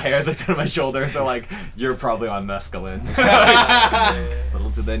like my hair's like down my shoulders. They're like, you're probably on mescaline. Little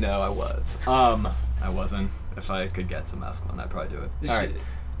did they know I was. I wasn't. If I could get some mescaline, I'd probably do it. All right.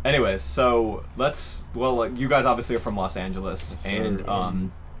 Anyways, so you guys obviously are from Los Angeles, and you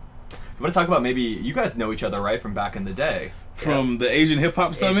want to talk about maybe you guys know each other, right, from back in the day? From the Asian Hip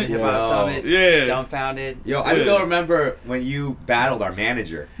Hop Summit. Asian Hip Hop Summit. Yeah. Dumbfounded. Yo, I still remember when you battled our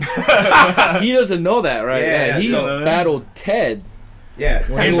manager. He doesn't know that, right? Yeah, He's so- battled Ted. Yeah.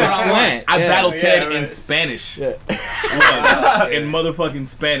 When he was slant. I Yeah. battled Ted Yeah, in right. Spanish. Yeah. Once, in motherfucking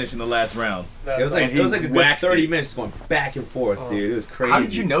Spanish in the last round. It was like And he a good waxed 30 it. minutes just going back and forth, dude. It was crazy. How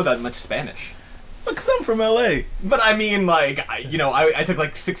did you know that much Spanish? Because I'm from LA. But I mean, like, I took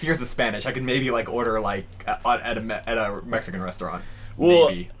like 6 years of Spanish. I could maybe like order like at a Mexican restaurant. Well,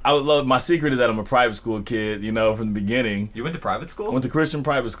 Maybe. I would love. My secret is that I'm a private school kid. You know, from the beginning. You went to private I school? went to Christian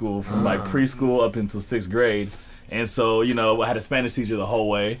private school from like preschool up until 6th grade. And so, you know, I had a Spanish teacher the whole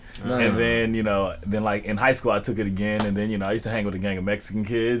way. And then, then like in high school I took it again. And then, I used to hang with a gang of Mexican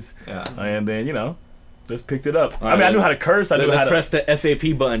kids. Yeah. And then, just picked it up. I mean, I knew how to curse. I knew how Let's to press the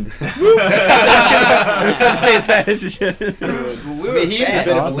SAP button. Say Spanish and shit. I mean, he is a bit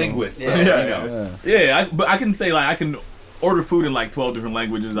of a awesome. linguist, so, Yeah. you know. Yeah, but I can say like I can order food in like 12 different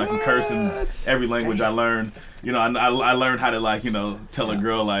languages. I can curse in every language I learned. I learned how to like tell a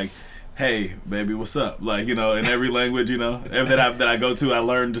girl like hey, baby, what's up? Like, you know, in every language, you know, that I go to, I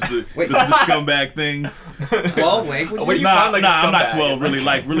learn just the scumbag things. 12 languages? What do you Nah, find like a I'm not scumbag? 12.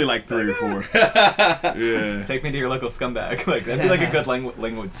 Really like 3 or 4. Yeah. Take me to your local scumbag. Like that'd be like a good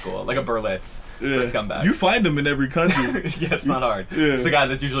language school, like a Berlitz for scumbag. You find them in every country. Yeah, it's not hard. Yeah. It's the guy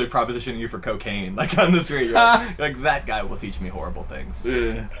that's usually propositioning you for cocaine, like on the street. You're like that guy will teach me horrible things.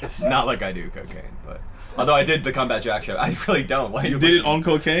 Yeah. It's not like I do cocaine, but although I did the Combat Jack show, I really don't. Why You did it on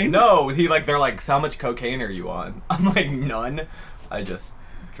cocaine? No, they're like, so how much cocaine are you on? I'm like, none. I just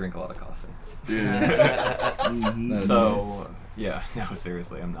drink a lot of coffee. Yeah. So, yeah, no,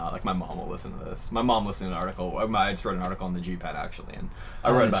 seriously, I'm not. Like, my mom will listen to this. My mom listened to an article. I just wrote an article on the G-Pen, actually, and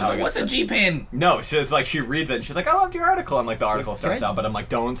I wrote about how I got What's a sent- G-Pen? No, it's like she reads it, and she's like, I loved your article. I'm like, the article starts out, but I'm like,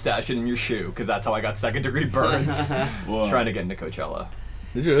 don't stash it in your shoe, because that's how I got second-degree burns trying to get into Coachella.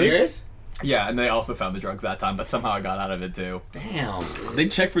 Did you really? Serious? Yeah, and they also found the drugs that time, but somehow I got out of it, too. Damn. They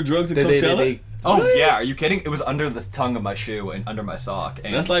check for drugs at They- Coachella? Oh, yeah, are you kidding? It was under the tongue of my shoe and under my sock.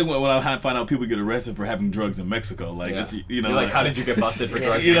 And That's like when I find out people get arrested for having drugs in Mexico. Like, yeah. it's, you know, You're like, how did you get busted for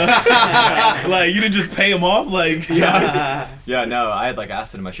drugs? You know, like you didn't just pay them off. Like, Yeah, no, I had like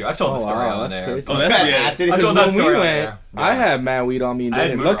acid in my shoe. I've told the story on that's there. crazy. oh, that's Acid. I told When that we story on went, there. I Yeah. had mad weed on me. And I had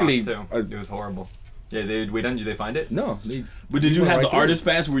then moon luckily, rocks, too. It was horrible. Yeah, did they find it? no. But did you went have right the there. artist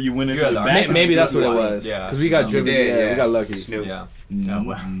pass where you went into You had the the back? artist Maybe that's what it Wine. was. Yeah. Because we got driven. did, Yeah, yeah. we got lucky. Snoop. Yeah. No,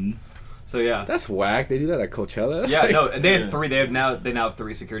 well. So yeah. That's whack. They do that at Coachella. That's Yeah, like- no, and they had 3. They now have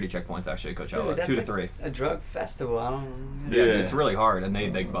 3 security checkpoints actually at Coachella. Dude, that's 2 to like 3. a drug festival. I don't know. Yeah, Yeah. it's really hard, and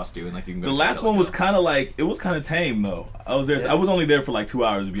they bust you, and like you can go. The to last jail one was jail. kind of like, it was kind of tame though. I was there. Yeah. I was only there for like 2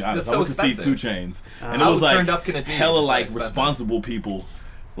 hours to be honest. It's so I went to see expensive. 2 Chains, and I it was like turned up can it be? hella It's like expensive. responsible people.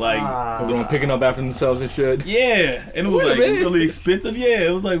 Like, Everyone picking up after themselves and shit. yeah, and it was Wait a like minute. really expensive. Yeah,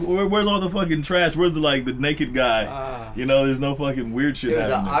 it was like, where's all the fucking trash? Where's the naked guy? You know, there's no fucking weird shit There was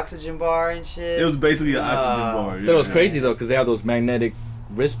an happening. oxygen bar and shit. It was basically an oxygen bar. That was yeah. crazy though, because they have those magnetic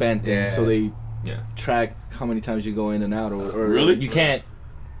wristband things, Yeah. so they Yeah. track how many times you go in and out, or Really? you can't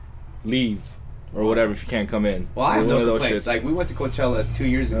leave or whatever if you can't come in. Well, I have One no of those complaints. shits. Like, we went to Coachella 2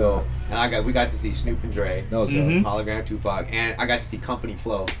 years ago, and we got to see Snoop and Dre, That was Hologram Tupac, and I got to see Company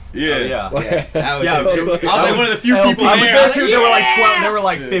Flow. Yeah. Oh, yeah. Yeah, that was Yeah, I was it- like one of the few LP. people I was there. there too. There were like Yeah! 12. There were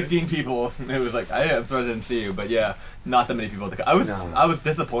like 15 people. It was like I'm surprised I didn't see you, but yeah, not that many people. I was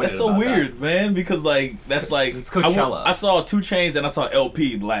disappointed. That's so about weird, man. Because like that's like It's Coachella. I saw 2 Chains and I saw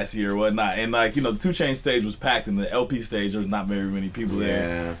LP last year or whatnot, and like you know the 2 Chainz stage was packed, and the LP stage there was not very many people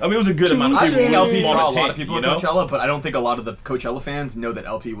there. I mean it was a good amount of I've people. seen It was LP small draw a tent, lot of people you at know? Coachella, but I don't think a lot of the Coachella fans know that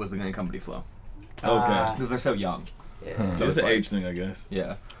LP was the Grand Company Flow Okay, because they're so young. Yeah. so it's an like- age thing, I guess.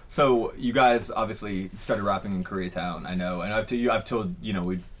 Yeah. So you guys obviously started rapping in Koreatown, I know, and I've told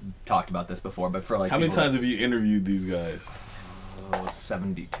we've talked about this before, but for like How many people- times have you interviewed these guys?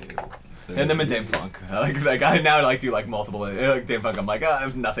 72. And them and Dame Funk. Like I now like do like multiple like Dame Funk. I'm like I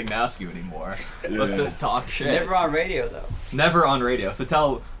have nothing to ask you anymore. Let's Yeah. just talk shit. Never on radio though. Never on radio. So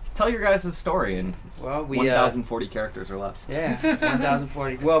tell your guys' story in Well, we 1,040 characters or less. yeah,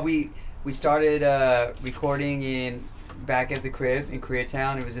 1,040. Well, we started recording in back at the crib in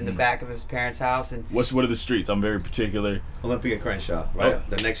Koreatown. It was in the back of his parents' house, and What are the streets? I'm very particular. Olympic and Crenshaw, right?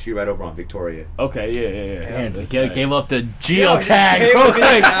 The next street right over on Victoria. Okay, yeah. Damn, That's gave, tight. gave up the Yo, geotag yeah, real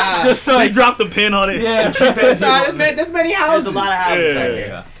quick. Just They like, dropped the pin on it. yeah. There's many houses. there's a lot of houses right Yeah. here.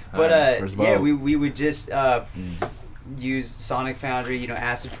 Yeah. But First yeah, vote. we would just use Sonic Foundry,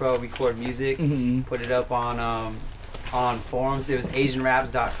 Acid Pro, record music, put it up on forums. It was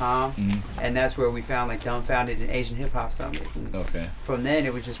AsianRaps.com, and that's where we found like Dumbfounded and Asian Hip Hop Summit. And Okay. from then,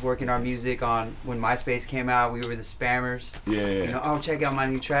 it was just working our music on. When MySpace came out, we were the spammers. Yeah. Oh, check out my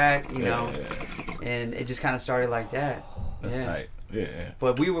new track, Yeah. and it just kind of started like that. That's Yeah. tight. Yeah.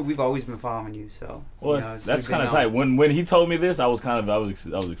 But we've always been following you, so. Well, it's- that's we've kind been of on. tight. When he told me this, I was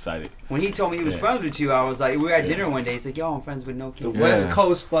excited. When he told me he was Yeah. friends with you, I was like, we were at dinner one day. He's like, yo, I'm friends with No King. The West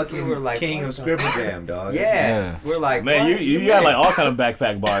Coast fucking We were like, king what of the- Scribble Jam, dog. Yeah. We're like, Man, what? you got like all kind of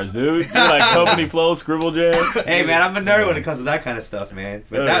backpack bars, dude. You like Company Flow, Scribble Jam. Hey man, I'm a nerd when it comes to that kind of stuff, man.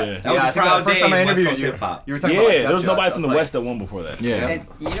 But Oh, that, yeah. that was I a think proud the first day time I in West interviewed Coast you, hip hop. you were talking about like Yeah, Def there was nobody Jux. from I the was West that won before that. Yeah.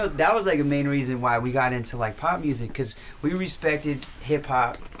 And that was like a main reason why we got into like pop music, because we respected hip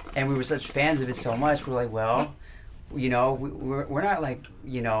hop and we were such fans of it so much. We're like, well, we're not like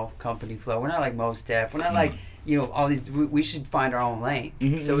Company Flow. We're not like Mos Def. We're not like all these. We should find our own lane.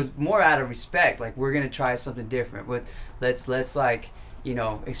 So it's more out of respect. Like we're gonna try something different. But let's like you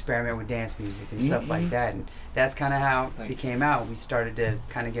know, experiment with dance music and stuff like that. And that's kind of how it came out. We started to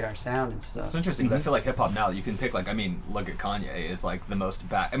kind of get our sound and stuff. It's interesting because I feel like hip hop now, you can pick, like, I mean, look at Kanye is like the most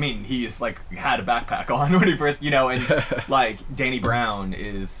I mean, he's like had a backpack on when he first, you know, and like Danny Brown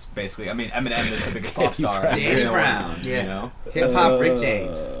is basically, I mean, Eminem is the biggest pop star. Danny Brown. Yeah. You know? Hip hop Rick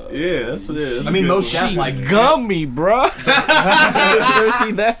James. Yeah, that's what it is. I mean, most Def, like Gummy, bro. You ever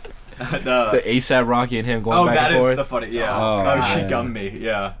seen that? the The ASAP Rocky and him going back that and is forth. the funny, yeah. Oh, Oh, she man. gummed me,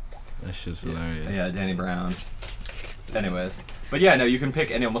 yeah. That's just hilarious. Yeah, Danny Brown. Anyways, but yeah, no, you can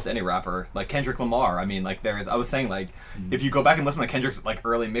pick almost any rapper, like Kendrick Lamar. I mean, like I was saying, like if you go back and listen to Kendrick's like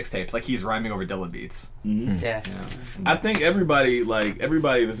early mixtapes, like he's rhyming over Dilla beats. Yeah. You know? I think everybody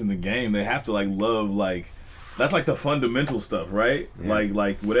that's in the game, they have to like love like that's like the fundamental stuff, right? Yeah.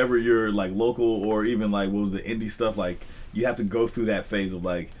 Like whatever your like local or even like what was the indie stuff, like you have to go through that phase of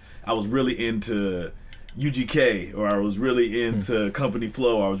like I was really into UGK or I was really into Company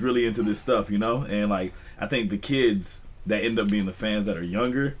Flow, or I was really into this stuff, you know? And like I think the kids that end up being the fans that are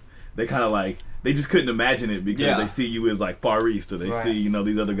younger, they kind of like they just couldn't imagine it because they see you as like Far East, or they see, you know,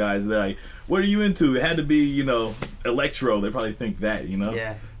 these other guys that like, what are you into? It had to be, you know, electro. They probably think that, you know?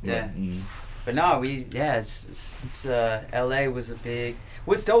 Yeah. But no, it's LA was a big.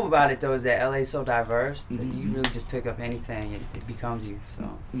 What's dope about it though is that LA is so diverse that you really just pick up anything, it becomes you. So.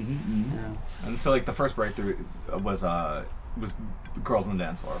 Yeah. And so like the first breakthrough was Girls on the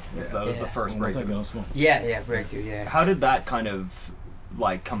Dance Floor. That was the first breakthrough. Yeah, breakthrough. Yeah. How did that kind of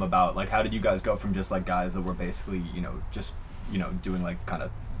like come about? Like, how did you guys go from just like guys that were basically, you know, just, you know, doing like kind of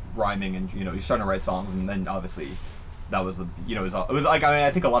rhyming and, you know, you're starting to write songs, and then obviously that was, you know, it was like, I mean,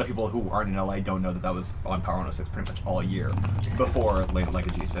 I think a lot of people who aren't in LA don't know that was on Power 106 pretty much all year before like a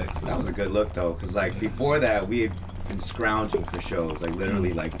G6. That was a good look though, because like before that we had been scrounging for shows, like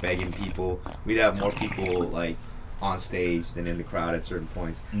literally like begging people. We'd have more people like on stage than in the crowd at certain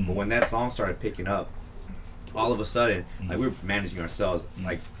points. But when that song started picking up, all of a sudden, like we were managing ourselves,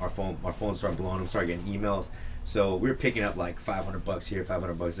 like our phones started blowing up, started getting emails. So we were picking up like $500 here,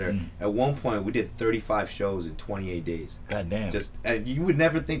 $500 there. At one point, we did 35 shows in 28 days. God damn. And you would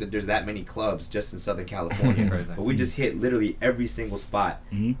never think that there's that many clubs just in Southern California. Crazy. But we just hit literally every single spot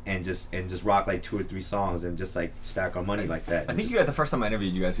and just rock like 2 or 3 songs and just like stack our money like that. I think you had the first time I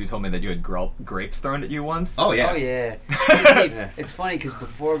interviewed you guys, you told me that you had grapes thrown at you once. Oh yeah. Oh yeah. See, it's funny because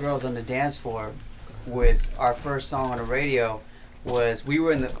before Girls on the Dance Floor was our first song on the radio. We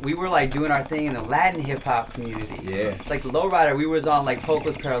were like doing our thing in the Latin hip hop community. Yeah. It's like the Lowrider. We was on like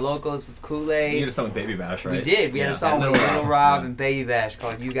Pocos Paralocos with Kool-Aid. You had a song with Baby Bash, right? We did. We had a song with Little Rob and Baby Bash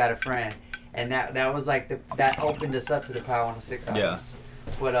called "You Got a Friend," and that was like that opened us up to the Power 106 albums.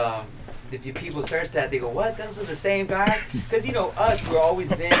 Yeah. But if you people search that, they go, "What? Those are the same guys?" Because you know us, we're always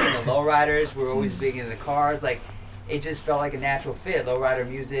big in the Lowriders. We're always big in the cars. Like it just felt like a natural fit. Lowrider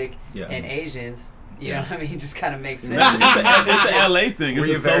music and Asians. You know what I mean? It just kind of makes sense. It's an LA thing. Were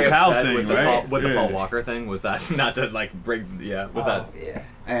you It's a very SoCal upset thing, with right? the Paul Walker thing? Was that not to like break? Yeah. Was that? Yeah.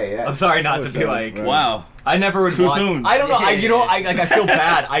 Hey, yeah. I'm sorry not to be like. Wow. I never would Too want, soon. I don't know. I feel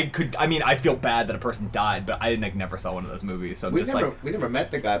bad. I feel bad that a person died, but I never saw one of those movies. So I'm We just never like. we never met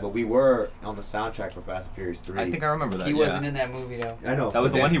the guy, but we were on the soundtrack for Fast and Furious 3. I think I remember that. He wasn't in that movie though. I know. That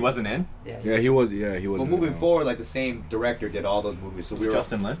was but the one then- he wasn't in. Yeah, he was. Yeah, he was. Well, moving forward, like the same director did all those movies, so we were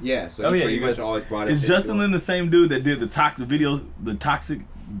Justin Lin? Yeah, so Oh, he yeah, pretty you much guys- always brought us. Is into Justin it. Lin the same dude that did the toxic video?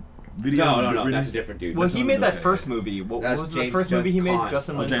 No, that's a different dude. Well, That's he another made that dude. first movie. What That's was the James first movie he made? Caan.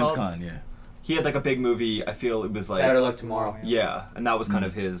 Justin Lin James called? Caan, yeah. He had like a big movie. I feel it was like Better Luck Tomorrow. Yeah, and that was kind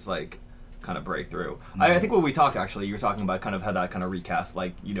of his like kind of breakthrough. I think when we talked, actually, you were talking about kind of how that kind of recast,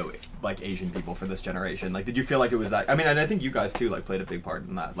 like, you know, like Asian people for this generation. Like, did you feel like it was that? I mean, and I think you guys too like played a big part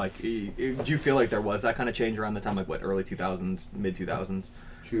in that. Like, do you feel like there was that kind of change around the time, like what, early 2000s, mid 2000s?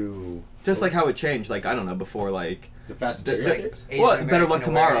 To Just like how it changed, like I don't know, before like the Fast and this, Furious. like, well, Asian Better Luck American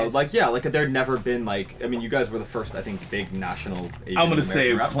Tomorrow. awareness. Like yeah, like there'd never been like, I mean, you guys were the first, I think, big national Asian I'm gonna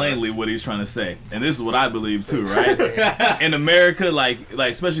say American rap plainly stars. what he's trying to say, and this is what I believe too, right? In America, like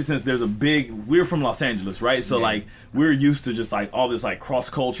especially since there's a big, we're from Los Angeles, right? So like we're used to just like all this like cross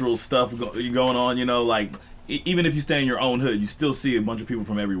cultural stuff going on, you know, like even if you stay in your own hood, you still see a bunch of people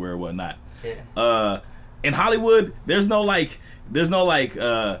from everywhere and whatnot. Yeah. In Hollywood, there's no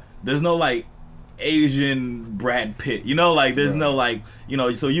Asian Brad Pitt, you know, like there's no like, you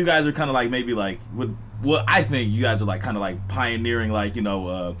know, so you guys are kind of like maybe like what I think you guys are like kind of like pioneering, like, you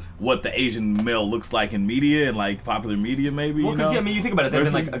know, what the Asian male looks like in media and like popular media, maybe. Well, you because know? yeah, I mean, you think about it.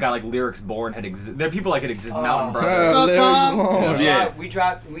 There's been Versus- like a guy like Lyrics Born had existed. There are people like it exist. Mountain Oh. Brothers. Yeah.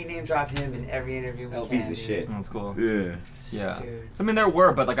 We name drop him in every interview we LB's can. the dude. shit. That's cool. Yeah. Yeah. Dude. So I mean, there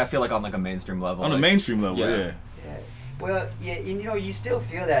were, but like I feel like on like a mainstream level. On a like, mainstream level, yeah. Yeah. Well, yeah, and you know, you still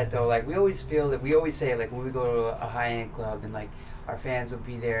feel that though. Like we always say, like when we go to a high-end club and like our fans will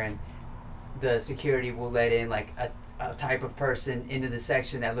be there and the security will let in like a type of person into the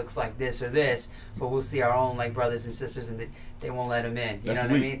section that looks like this or this, but we'll see our own like brothers and sisters and they won't let them in. You know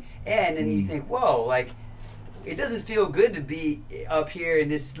what I mean? And then you think, whoa, like it doesn't feel good to be up here in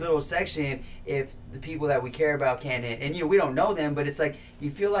this little section if the people that we care about can't in. And you know, we don't know them, but it's like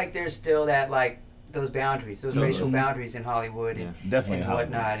you feel like there's still that like those boundaries, those racial boundaries in Hollywood and, definitely and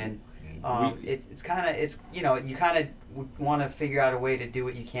whatnot. And it's kind of you know, you kind of want to figure out a way to do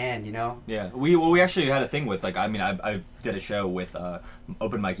what you can, you know. Yeah, we actually had a thing with like, I mean, I did a show with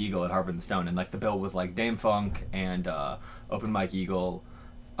Open Mike Eagle at Harvard and Stone, and like the bill was like Dame Funk and Open Mike Eagle.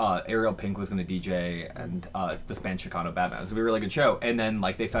 Ariel Pink was going to DJ, and this band Chicano Batman. It was going to be a really good show. And then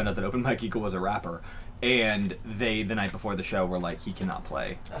like they found out that Open Mike Eagle was a rapper, and they the night before the show were like, he cannot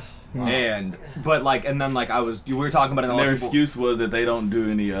play. And then like we were talking about it. And their excuse was that they don't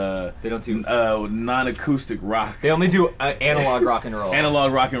do any non-acoustic rock. They only do analog rock and roll.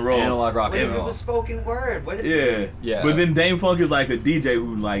 Analog rock and roll. Analog rock and roll. What if it was spoken word? What if yeah. But then Dame Funk is like a DJ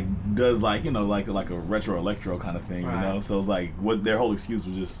who like does like, you know, like a retro electro kind of thing, you know. So it's like what their whole excuse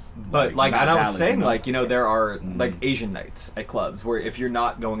was just. But like, and I was saying, you know? like, you know, there are like Asian nights at clubs where if you're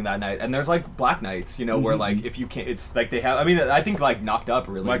not going that night, and there's like black nights, you know, where like if you can't, it's like they have. I mean, I think like Knocked Up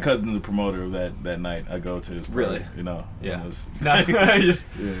really. My cousin's the promoter of that night I go to. Really? You know. Yeah.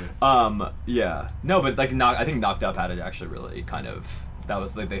 Yeah. No, but like I think Knocked Up had it actually really kind of. That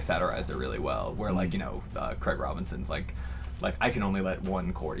was like they satirized it really well. Where like, you know, Craig Robinson's like I can only let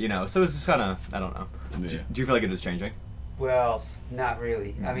one chord, you know. So it's just kind of, I don't know. Yeah. Do you feel like it is changing? Well, not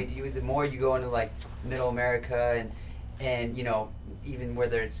really. I mean, the more you go into like Middle America and you know, even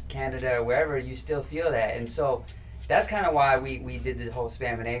whether it's Canada or wherever, you still feel that. And so that's kind of why we did the whole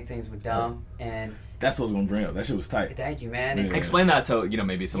Spam and Egg things with Dumb. And that's what I was gonna bring up. That shit was tight. Thank you, man. Yeah. Explain that to, you know,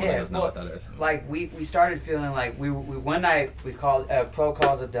 maybe someone that doesn't know what that is. Like we started feeling like we one night we called Pro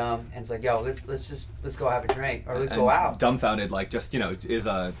calls up Dumb and it's like, yo, let's go have a drink or let's go out. Dumbfounded, like, just, you know, is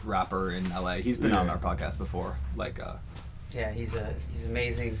a rapper in LA. He's been on our podcast before. Like yeah, he's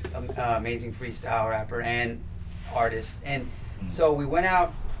amazing freestyle rapper and artist. And so we went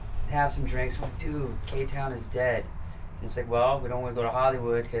out to have some drinks. We're like, dude, K-Town is dead. And it's like, well, we don't want to go to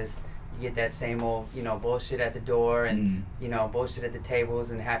Hollywood because you get that same old, you know, bullshit at the door and, you know, bullshit at the tables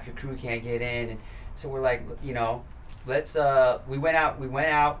and half your crew can't get in. And so we're like, you know, let's, we went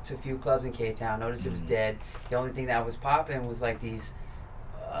out to a few clubs in K-Town, noticed it was dead. The only thing that was popping was like these,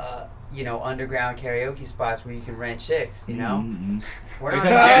 you know, underground karaoke spots where you can rent chicks, you know? You heard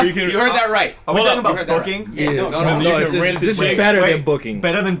that right. Are we talking about booking? Right. Yeah, No, this is better than booking.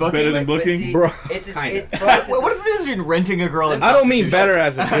 Better than booking? Better than booking? See, Bro. for us, What does it do between renting a girl and I don't mean better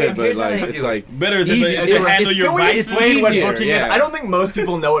as a good, but Here's what like they it's do. like Better is easy. if they handle your vices. Explain what easier, booking is. yeah. I don't think most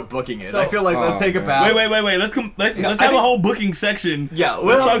people know what booking is. So- I feel like let's take it back. Wait. Let's I have think- a whole booking section. Yeah,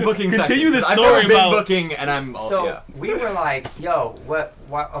 we'll have a booking section. Continue the 'Cause I've story never been about booking, and I'm we were like, yo, what,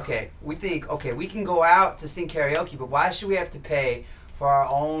 okay, we think, okay, we can go out to sing karaoke, but why should we have to pay for our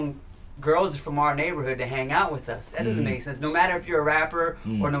own girls from our neighborhood to hang out with us? That doesn't make sense. No matter if you're a rapper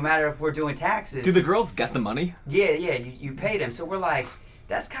or no matter if we're doing taxes. Do the girls get the money? Yeah, you pay them. So we're like,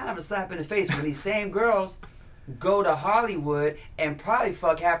 that's kind of a slap in the face when these same girls go to Hollywood and probably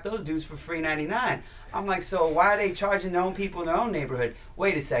fuck half those dudes for free $99. I'm like, so why are they charging their own people in their own neighborhood?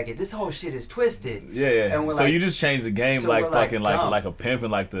 Wait a second, this whole shit is twisted. Yeah. And we're So like, you just changed the game so like we're like fucking dumb. like a pimp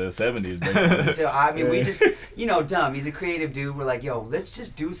in like the 70s. Basically. So, I mean, we just, you know, Dumb. He's a creative dude. We're like, yo, let's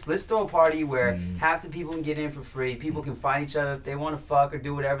throw a party where half the people can get in for free. People can find each other if they want to fuck or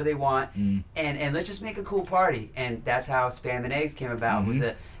do whatever they want, and let's just make a cool party. And that's how Spam and Eggs came about. Was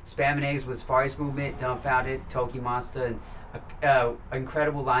Spam and Eggs was Far East Movement, Dumbfounded, Toki Monster, and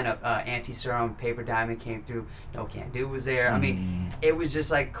incredible lineup. Anti-Serum, Paper Diamond came through. No Can Do was there. I mean, it was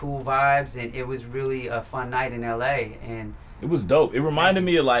just like cool vibes, and it was really a fun night in LA. And It was dope. It reminded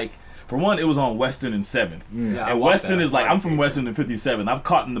me of like, for one, it was on Western and 7th. Yeah, I And walked Western that. is like, I'm from Western and 57th. I've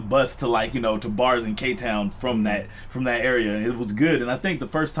caught in the bus to like, you know, to bars in K-Town from that area. And it was good. And I think the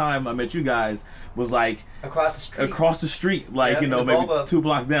first time I met you guys was like across the street. Like, Yep, you know, in the maybe Boba. 2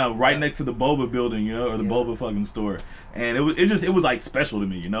 blocks down, right next to the Boba building, you know, or the Boba fucking store. And it was like special to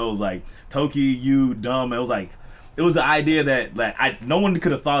me, you know. It was like Toki, you, Dumb. It was the idea that no one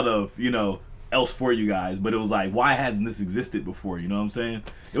could have thought of, you know, else for you guys, but it was like, why hasn't this existed before? You know what I'm saying?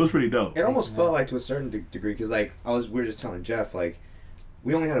 It was pretty dope. It almost felt like to a certain degree because like we were just telling Jeff, like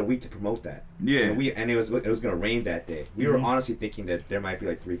we only had a week to promote that. Yeah. And it was gonna rain that day. We were honestly thinking that there might be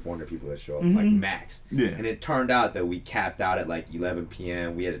like 300-400 people that show up, like max. Yeah. And it turned out that we capped out at like 11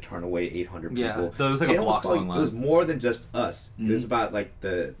 p.m. We had to turn away 800 people. Yeah, there was like a block long line. It was more than just us. It was about like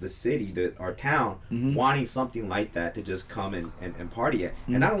the city, our town, wanting something like that to just come and party at.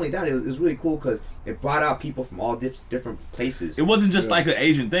 And not only that, it was really cool because it brought out people from all different places. It wasn't just like an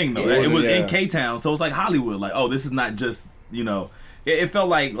Asian thing though. Yeah. It was in K-Town, so it's like Hollywood. Like, oh, this is not just, you know, it felt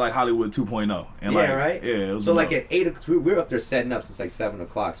like Hollywood 2.0. And yeah, right. Yeah. It was so like at 8, we were up there setting up since like 7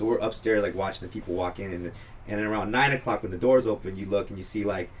 o'clock. So we're upstairs like watching the people walk in, and then around 9 o'clock when the doors open, you look and you see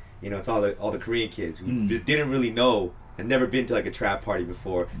like, you know, it's all the Korean kids who didn't really know. Had never been to like a trap party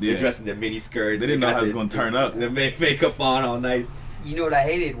before. Yeah. They're dressed in their mini skirts. They didn't know how it was going to turn up. The makeup on all nice. You know what I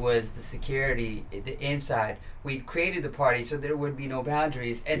hated was the security, the inside. We created the party so there would be no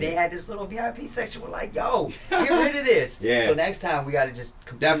boundaries, and they had this little VIP section. We're like, yo, get rid of this. Yeah. So next time we got to just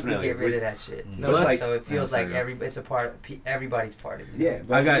completely get rid of that shit. No, it's like, so it feels like it's a part of everybody's party. You know? Yeah.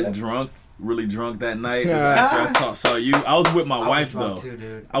 But I got drunk, really drunk that night. After I saw you, I was with my wife though. Too,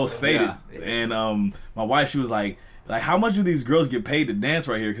 dude. I was faded, and my wife, she was like, how much do these girls get paid to dance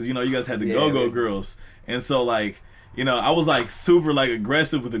right here? Because you know you guys had the go-go girls, and so like, you know, I was like super like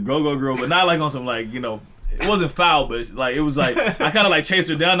aggressive with the go-go girl, but not like on some like, you know, it wasn't foul, but like it was like I kind of like chased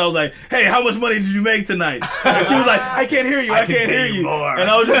her down. And I was like, "Hey, how much money did you make tonight?" And she was like, "I can't hear you. I can't hear you." More. And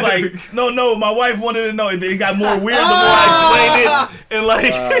I was just like, "No." My wife wanted to know, and then it got more weird the more I explained it. And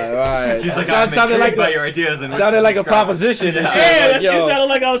like, Right. She's like, sounded like your ideas and sounded like a proposition. And it yo, sounded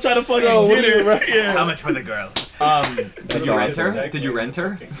like I was trying to fucking so get her. weird. Yeah. How much for the girl? Did you rent her? Did you rent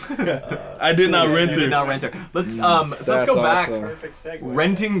her? I did not rent You her. did not rent her. Let's let's go back. Perfect segue.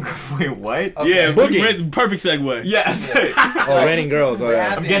 Renting. Wait, what? Yeah, Booking. perfect segue. Yes. Oh, renting girls. Oh,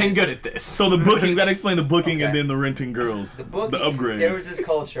 yeah. I'm getting good at this. So the booking, you gotta explain the booking and Okay. then the renting girls. The booking, the upgrade. there was this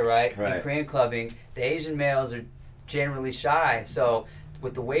culture, right? Right. In Korean clubbing, the Asian males are generally shy. So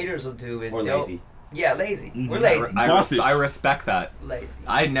what the waiters will do is Or they'll... lazy. Yeah, lazy. We're lazy. Bosses. I respect that. Lazy.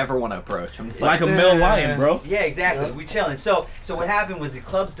 I never want to approach. I'm just like like a male lion, bro. Yeah, exactly. We chilling. So what happened was the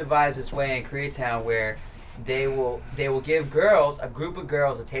clubs devised this way in Koreatown where they will give girls, a group of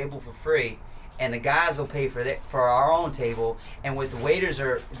girls, a table for free, and the guys will pay for our own table. And what the waiters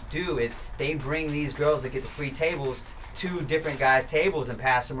do is they bring these girls that get the free tables to different guys' tables and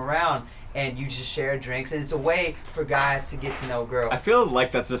pass them around. And you just share drinks, and it's a way for guys to get to know girls. I feel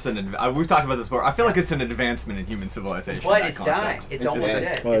like that's just we've talked about this before. I feel like it's an advancement in human civilization. But that it's concept. dying. It's almost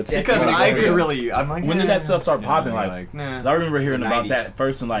dead. Well, It's it's dead. Because It's I really could good. really, I'm like, When did that stuff start popping? Yeah, Like, nah. 'cause I remember hearing The about 90s. that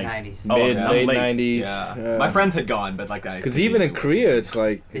first in like 90s. Oh, Mid, okay, I'm late late. 90s. Yeah. My friends had gone, but like that. Because even in Korea, it's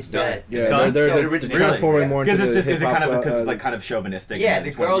like It's dead. yeah, done? they're So- transforming more into Because it's the just is it hip-hop, kind of because it's like kind of chauvinistic. Yeah, and the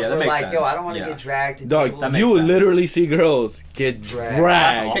it's one- girls that were makes like, sense. yo, I don't want to Yeah. get dragged to Dog, tables. makes you will sense. literally see girls get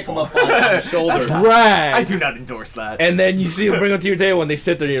dragged. Pick them up on the shoulder. Dragged. I do not endorse that. And then you see them bring them to your table and they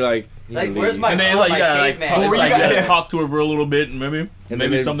sit there and you're like, Like, where's my- And then it's like you gotta like, caveman. talk, Well, it's like, you you gotta gotta- talk to her for a little bit, and maybe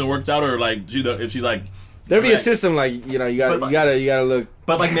then they- something works out, or like if she's like, there'd be a Drag. system like, you know, you But, like- gotta look.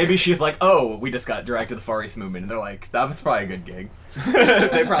 But like maybe she's like, oh, we just got dragged to the Far East movement, and they're like, that was probably a good gig. They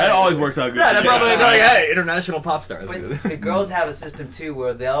probably that always works out good. Yeah, they're probably they're like, hey, international pop stars. But the girls have a system too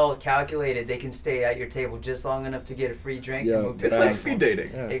where they'll calculate it. They can stay at your table just long enough to get a free drink Yeah, and move to It's the like next speed one.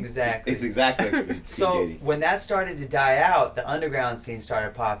 dating. Yeah. Exactly. It's exactly like speed So dating. when that started to die out, the underground scene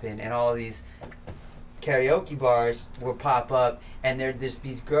started popping, and all these karaoke bars would pop up, and there'd just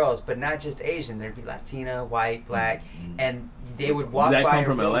be girls, but not just Asian. There'd be Latina, white, black, and they would walk Did that by come your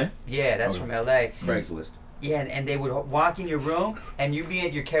from room. LA? Yeah, that's Okay. from LA. Craigslist. Yeah, and they would walk in your room, and you'd be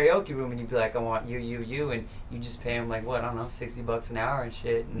in your karaoke room, and you'd be like, I want you, and you just pay them like, what, I don't know, $60 an hour and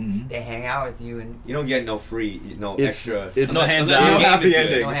shit, and they hang out with you, and You don't get no free, no It's extra. it's No hand Unless job. your No game happy is good.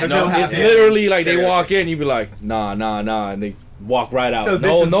 ending. No There's happy no ending. it's happy literally like they Karaoke. walk in, you'd be like, nah, and they walk right out. So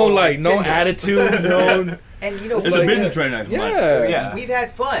this no, is no, more like like no Tinder. attitude, no. and you know, It's like- a business transaction. like, Yeah. Yeah. we've had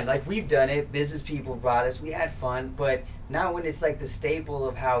fun. Like, we've done it. Business people brought us. We had fun. But not when it's like the staple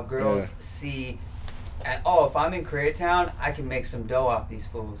of how girls see, oh, if I'm in Koreatown, I can make some dough off these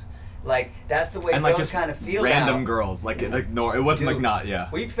fools. Like, that's the way And like girls just kind of feel random now. girls, like ignore. It wasn't like Dude. not, yeah.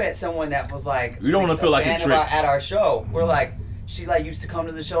 We've met someone that was like, You don't wanna feel like a fan of trick. at our show. We're like, she like used to come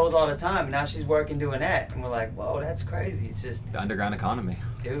to the shows all the time, and now she's working doing that. And we're like, whoa, that's crazy. It's just, The underground economy.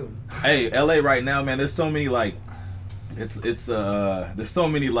 dude. Hey, LA right now, man. There's so many like, there's so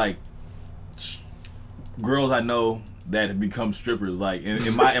many like girls I know that have become strippers. Like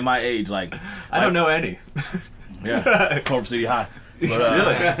in my age, like I don't know any. yeah, Culver City High.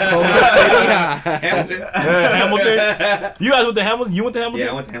 Really? Hamilton. Hamilton. You guys went to Hamilton? You went to Hamilton?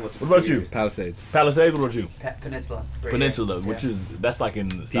 Yeah, I went to Hamilton. What about you? Palisades. Palisades. What about you? Peninsula. Right Peninsula, there. which Yeah. is that's like in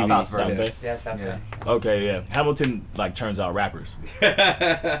the South South Bay. Bay. Yeah, South Yeah. Bay. Okay, yeah. Hamilton like turns out rappers.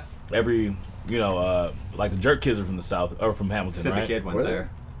 Every like the Jerk Kids are from the South or from Hamilton, Sid right? the Kid went Were they? there.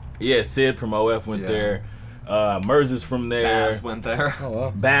 Yeah, Sid from OF went Yeah. there. Mers is from there. Baz went there. Oh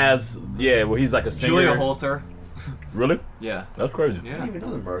wow. Baz, yeah, well he's like a singer. Julia Holter. Really? Yeah. That's crazy. I Yeah. didn't even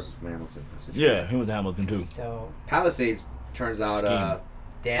know the Mers was from Hamilton. That's interesting. Yeah, he went to Hamilton too. So Palisades turns out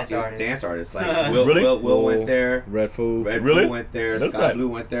dance fucking artist. dance artists. Like Will, Really? Will went there. Red Food. Red Really? Food went there. Look Sky at- Blue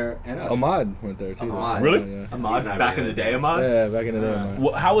went there. And us. Ahmad went there too. Ahmad. Really? Yeah. Ahmad, He's not back really in the a day, dancer. Ahmad? Yeah, back in the day. man.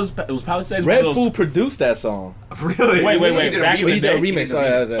 Well, how was it was Palisades? Red one of those- Food produced that song. Really? Wait. He did a Back in the He did a day. remix. did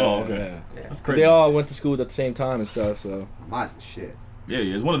a remix. Oh, okay. Yeah. That's 'Cause crazy. they all went to school at the same time and stuff. So Ahmad's the shit. Yeah,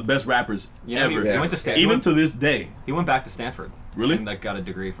 he's one of the best rappers You know, ever. he went to Stanford. Even to this day. He went back to Stanford. Really? And like got a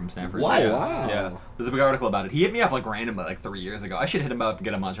degree from Stanford. What? Yeah. Wow. Yeah. There's a big article about it. He hit me up like randomly like 3 years ago. I should hit him up and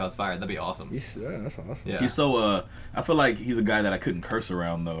get him on Shots Fired. That'd be awesome. yeah, that's awesome. Yeah. He's so I feel like he's a guy that I couldn't curse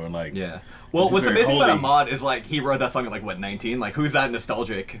around though, or like Yeah. Well, This is what's very amazing about holy. Ahmad is like he wrote that song at like what 19? Like who's that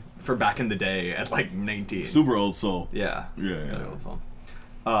nostalgic for back in the day at like 19? super old soul. Yeah. Yeah. Really old song.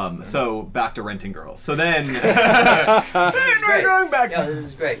 So back to Renting Girls. So then This is we're great. going back. Yeah, this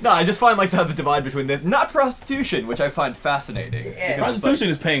is great. No, I just find like the divide between the not prostitution, which I find fascinating. Yeah. Because, Prostitution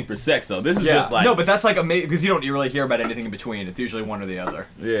like, is paying for sex though. This is yeah. just like no, but that's like amazing because you don't really hear about anything in between. It's usually one or the other.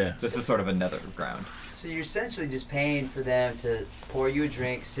 yeah. This is sort of another ground. So you're essentially just paying for them to pour you a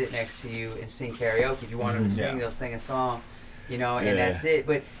drink, sit next to you, and sing karaoke. If you want them to sing, Yeah. they'll sing a song, you know, Yeah. and that's it.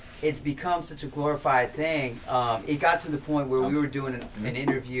 But it's become such a glorified thing. It got to the point where we were doing an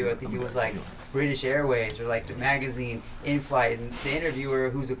interview. I think it was like British Airways or like the magazine In Flight, and the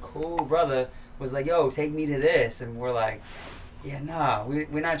interviewer, who's a cool brother, was like, "Yo, take me to this," and we're like, "Yeah, nah,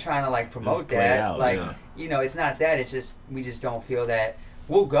 we're not trying to like promote play that. out, like, yeah. you know, it's not that. It's just we just don't feel that."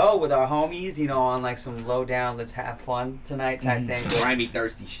 We'll go with our homies, you know, on like some low down, let's have fun tonight type thing. But, Grimy,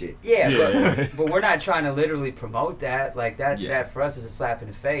 thirsty shit. yeah, Yeah. but we're not trying to literally promote that. Like that, Yeah. that for us is a slap in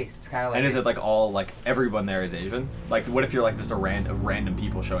the face. It's kind of like. And is it like all like everyone there is Asian? Like, what if you're like just a random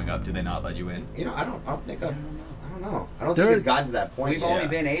people showing up? Do they not let you in? You know, I don't think I don't know. I don't There think is- it's gotten to that point We've yet. only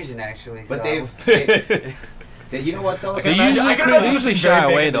been Asian actually, But so they've- You know what though? I They can imagine- usually, I can imagine they usually it's very shy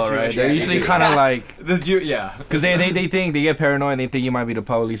big away in the though, Jewish right? They're community. usually kind of like Yeah. because they think they get paranoid and they think you might be the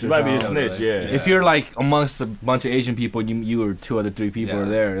police or You might be a something. snitch, yeah. If you're like amongst a bunch of Asian people, you or 2 other 3 people Yeah. are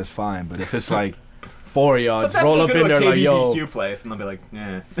there, it's fine. But if it's like 4 of y'all, just Sometimes roll they'll up go in to a there like, yo, KBBQ place and they'll be like,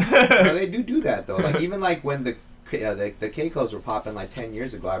 No, eh. they do that though. Like even like when the K clubs were popping like 10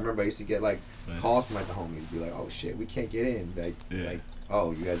 years ago, I remember I used to get like calls from like the homies, be like, "Oh shit, we can't get in." Like,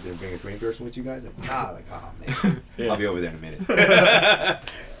 "Oh, you guys didn't bring a Korean person with you guys?" Like, nah, like, "Oh man, Yeah. I'll be over there in a minute." Yeah.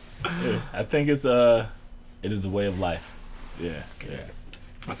 I think it is a way of life. Yeah.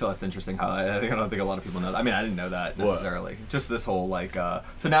 I feel that's interesting. How I don't think a lot of people know that. I mean, I didn't know that What? necessarily. Just this whole like.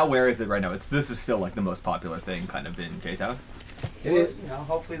 So now, where is it right now? This is still like the most popular thing, kind of in K Town. It is. You know,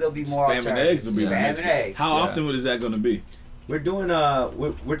 hopefully there'll be more Spam and alternatives. eggs will be the Spam next and one. eggs. How Yeah. often is that going to be? We're doing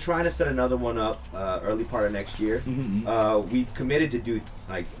we're trying to set another one up early part of next year. We committed to do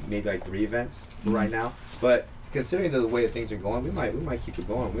like maybe like 3 events for right now, but considering the way that things are going, we might keep it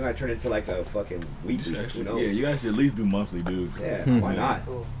going. We might turn it into like a fucking weekly. Who knows? Yeah, you guys should at least do monthly, dude. Yeah, Hmm. why not?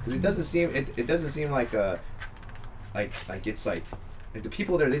 Cool. Because it doesn't seem like it's like the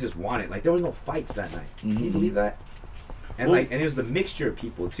people there, they just want it. Like there was no fights that night. Can you Mhm. believe that? And Well- and it was the mixture of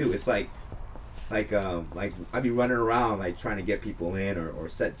people too. It's like I'd be running around like trying to get people in or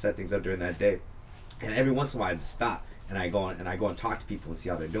set things up during that day, and every once in a while I just stop and I go and talk to people and see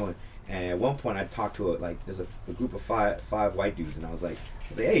how they're doing. And at one point I talked to there's a group of five white dudes, and I was like,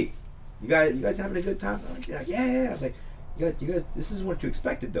 hey, you guys having a good time? They're like, yeah. I was like, you guys, this isn't what you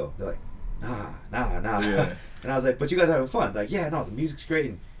expected though. They're like, nah. Yeah. And I was like, but you guys are having fun. They're like, yeah, no, the music's great,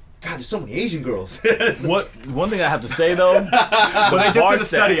 and God, there's so many Asian girls. One thing I have to say though, Well, they just did a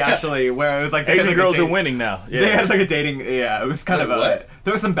study actually where it was like they had, Asian like, a girls are date- winning now. Yeah. They had like a dating. Yeah, it was kind Wait, of what?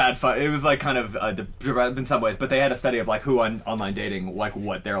 there was some bad fun. It was like kind of in some ways, but they had a study of like who on online dating, like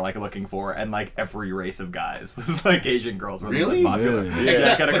what they're like looking for, and like every race of guys was like Asian girls were Really? the most popular. Really? Yeah.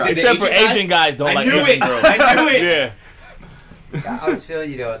 Except, But did Except for Asian guys? Asian guys don't I like knew Asian it. girls. I knew it. Yeah. I was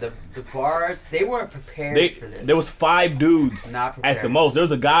feeling, you know, the bars, they weren't prepared for this. There was 5 dudes Not prepared. at the most. There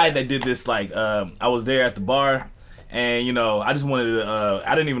was a guy that did this like I was there at the bar And you know, I just wanted to.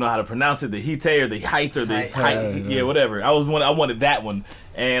 I didn't even know how to pronounce it, the Hite or the Height or the Height, yeah, whatever. I wanted that one,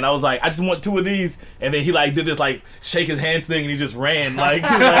 and I was like, I just want 2 of these. And then he like did this like shake his hands thing, and he just ran like.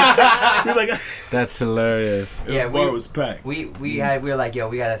 He was like That's hilarious. Yeah, the bar was packed. We were like, yo,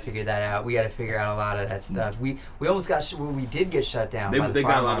 we gotta figure that out. We gotta figure out a lot of that stuff. We almost got we did get shut down. They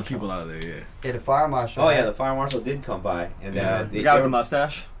got a lot of people out of there, yeah. Yeah, the fire marshal. Oh yeah, the fire marshal did come by, and The guy with the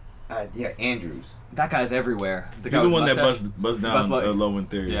mustache. yeah, Andrews. That guy's everywhere. He's the one that busts down Low End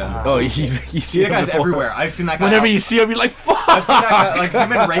Theory. Yeah. Oh, you see that guy's everywhere. I've seen that guy. Whenever you see him, you're like, fuck. I've seen that guy, like him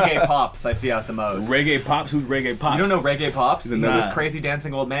and Reggae Pops. I see out the most. Reggae Pops? Who's Reggae Pops? You don't know Reggae Pops? He's Nah. this crazy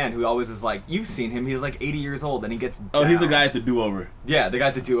dancing old man who always is like, you've seen him. He's like 80 years old and he gets. Oh, he's the down. guy at the do-over. Yeah, the guy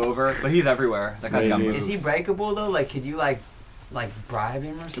at the do-over. But he's everywhere. That guy's got Reggae. moves. Is he breakable though? Like, could you like bribe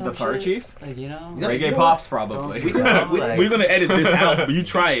him or something? The fire chief? Like, you know? Yeah. Reggae you know Pops, what? probably. We- We're gonna edit this out, but you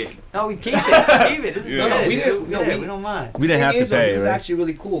try it. No, we keep it. Keep it. This is Yeah. good. We didn't- Yeah, no, we don't mind. We didn't have to He pay, was right? actually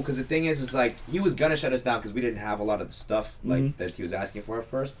really cool because the thing is like he was gonna shut us down because we didn't have a lot of the stuff like that he was asking for at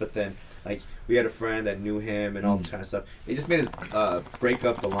first. But then like we had a friend that knew him and all this kind of stuff. They just made us break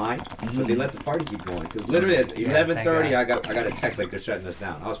up the line, but they let the party keep going because literally at 11:30 I got a text like they're shutting us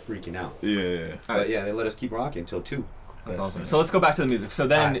down. I was freaking out. Yeah. But yeah, they let us keep rocking until 2. That's awesome. So let's go back to the music. So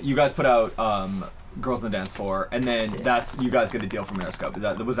then you guys put out Girls on the Dance Floor, and then that's you guys get a deal from Interscope.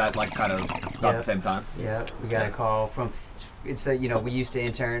 Was that like kind of about the same time? Yeah, we got a call from. It's you know, we used to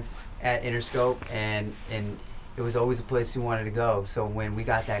intern at Interscope, and it was always a place we wanted to go. So when we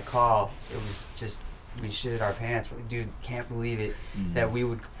got that call, it was just we shitted our pants. We're like, dude, can't believe it that we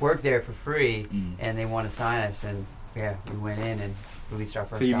would work there for free, and they want to sign us. And yeah, we went in and released our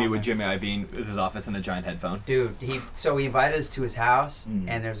first. So you meet album. with Jimmy Iovine, is his office in a giant headphone? Dude, he invited us to his house,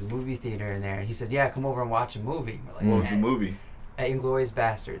 and there's a movie theater in there, and he said, "Yeah, come over and watch a movie." We're like, What was the movie? Inglourious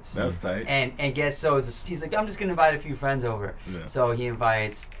Bastards. That's tight. And guess so he's like, I'm just gonna invite a few friends over. Yeah. So he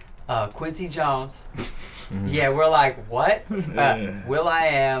invites Quincy Jones. Yeah, we're like, what? Will I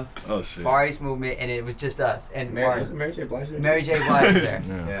Am, Oh shit. Far East Movement, and it was just us. And Mary J. Blige there? Mary J. Blige was there.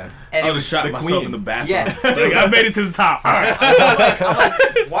 Yeah. And I it would have was shot the myself Queen. in the bathroom. Yeah. Like, I made it to the top. All right. I'm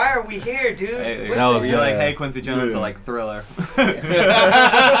like, why are we here, dude? Hey, What that the- was- you're like, hey, Quincy Jones, Yeah. are like Thriller.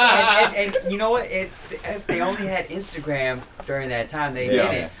 and you know what? If they only had Instagram during that time, they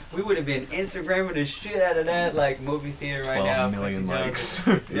Yeah. didn't. We would have been Instagramming the shit out of that, like movie theater right 12 now. million Quincy Jones.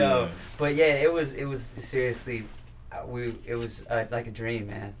 likes. Yo, but yeah, it was seriously, it was like a dream,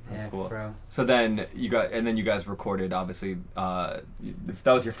 man. That's yeah, cool. bro. So then you guys recorded, obviously. That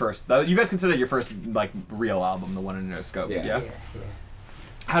was your first. You guys consider your first like real album, the one in Interscope. Yeah. Yeah. Yeah.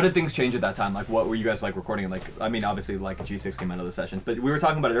 How did things change at that time? Like, what were you guys like recording? Like, I mean, obviously, like G6 came out of the sessions, but we were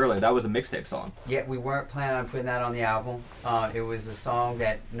talking about it earlier. That was a mixtape song. Yeah, we weren't planning on putting that on the album. It was a song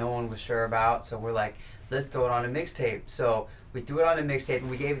that no one was sure about, so we're like, let's throw it on a mixtape. So we threw it on a mixtape and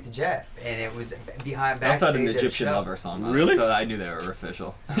we gave it to Jeff, and it was behind I also backstage had an at the Egyptian show. Lover song. On Really? It, so I knew they were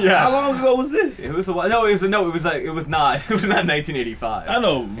official. How long ago was this? It was a while. No, it was like it was not 1985. I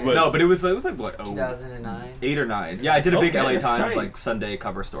know, but No, but it was like what? 2009. 8 or 9. Yeah, I did a big Okay, LA that's Times tight. like Sunday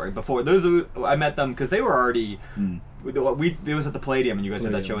cover story before. I met them because they were already. It was at the Palladium, and you guys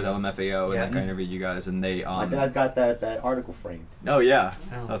did that show with LMFAO, Yeah. and I interviewed you guys, and they. My dad's got that article framed. Oh yeah,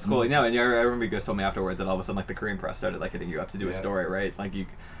 Oh. that's cool. Yeah, and I remember you guys told me afterwards that all of a sudden like the Korean press started like hitting you up to do a story, right? Like you,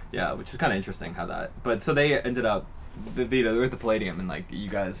 yeah, which is kind of interesting how that. But so they ended up, they were at the Palladium, and like you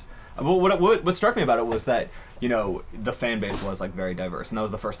guys. Well, what struck me about it was that the fan base was like very diverse, and that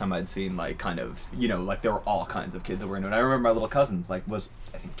was the first time I'd seen like kind of like there were all kinds of kids that were into it. And I remember my little cousins was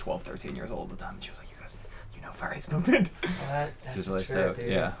I think 12, 13 years old at the time, and she was like, "You guys, Far East Movement." That's She's really true, stoked.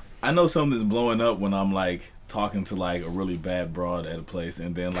 dude. Yeah. I know something's blowing up when I'm like talking to like a really bad broad at a place,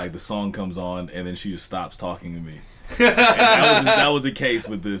 and then like the song comes on, and then she just stops talking to me. And that was the case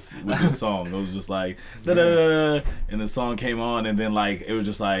with this song. It was just like da da da, and the song came on, and then like it was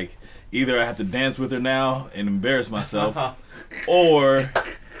just like either I have to dance with her now and embarrass myself, or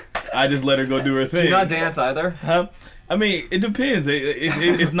I just let her go do her thing. Do you not dance either? Huh? I mean, it depends.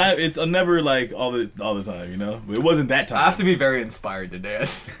 It's not. It's never like all the time, But it wasn't that time. I have to be very inspired to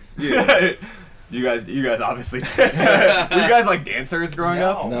dance. Yeah. You guys obviously did. Were you guys like dancers growing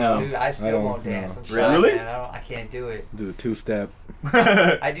up? No. Dude, I I still don't- won't dance. no. I'm sorry, Really? man. I can't do it. Do a 2-step.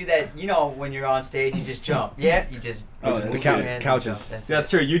 I do that, when you're on stage, you just jump. Yeah, you just. Oh, move the your couch- hands and couches. jump. That's Yeah, that's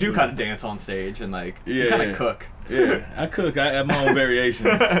true. You do kind of dance on stage and like you Yeah, kind of yeah. cook. Yeah, I cook. I have my own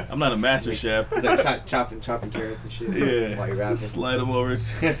variations. I'm not a master chef. It's like chopping carrots and shit. Yeah, while you're rapping. slide them over.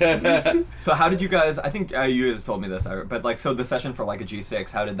 So how did you guys? I think you guys told me this, but like, so the session for like a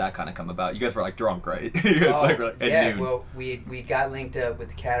G6, how did that kind of come about? You guys were like drunk, right? You guys, were, like, at noon. Well, we got linked up with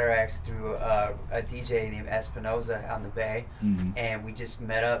the Cataracts through a DJ named Espinoza on the Bay, and we just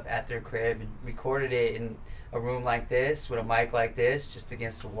met up at their crib and recorded it in a room like this with a mic like this, just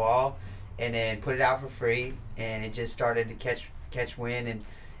against the wall, and then put it out for free, and it just started to catch wind. And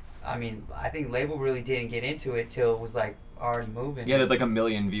I mean, I think label really didn't get into it till it was like already moving. You had like 1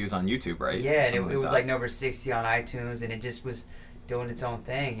 million views on YouTube, right? Yeah, and it was like number 60 on iTunes, and it just was doing its own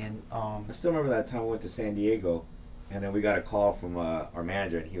thing. And I still remember that time we went to San Diego, and then we got a call from our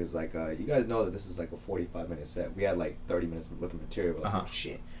manager, and he was like, you guys know that this is like a 45-minute set. We had like 30 minutes worth of material. Like, oh,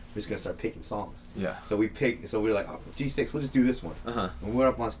 shit, we're just gonna start picking songs. Yeah. So we were like, G6, we'll just do this one. And we went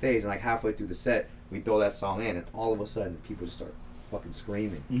up on stage, and like halfway through the set, we throw that song in, and all of a sudden, people just start fucking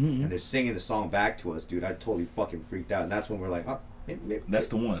screaming, and they're singing the song back to us, dude. I totally fucking freaked out, and that's when we're like, maybe that's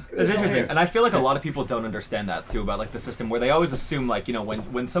the one. It's interesting, and I feel like a lot of people don't understand that too about like the system, where they always assume like, you know,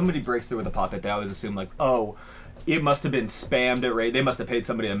 when somebody breaks through with a pop hit, they always assume like, oh, it must have been spammed at radio. They must have paid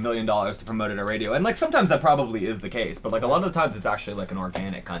somebody $1 million to promote it at radio, and like sometimes that probably is the case, but like a lot of the times it's actually like an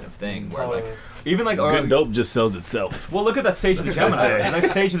organic kind of thing where like even like good dope just sells itself. Well, look at that Stage of the Gemini, like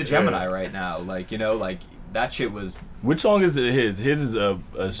Stage of the Gemini right now, like, you know, like that shit was. Which song is it? His is a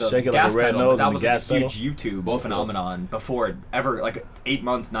Shake It Like a Red Nose and the Gas Pedal. That was a huge YouTube phenomenon before it ever, like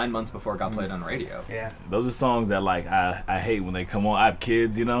 9 months before it got played on radio. Yeah. Those are songs that like I hate when they come on. I have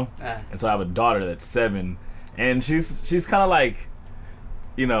kids, you know, and so I have a daughter that's 7, and she's kind of like,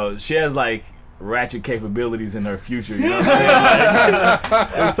 you know, she has like ratchet capabilities in her future, you know what I'm saying?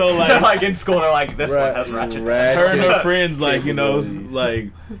 Like, and so like in school they're like, this one has ratchet. Her and her friends, like, you know, like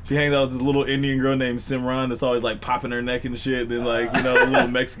she hangs out with this little Indian girl named Simran that's always like popping her neck and shit. Then like, you know, the little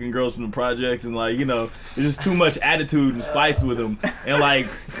Mexican girls from the projects, and like, you know, there's just too much attitude and spice with them, and like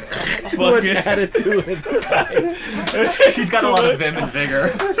fucking attitude and spice. She's got a lot of vim and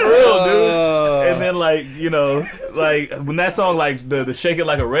vigor. It's real, dude. And then like, you know, like when that song like the Shake It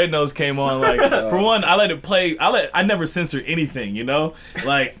Like a Red Nose came on, like for one, I let it play. I never censor anything, you know,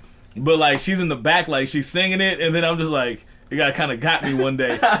 like, but like she's in the back, like she's singing it, and then I'm just like, it kind of got me one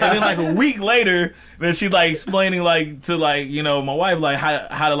day. And then like a week later, then she like explaining like to like, you know, my wife like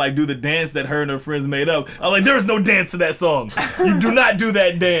how to like do the dance that her and her friends made up. I was like, there's no dance to that song. You do not do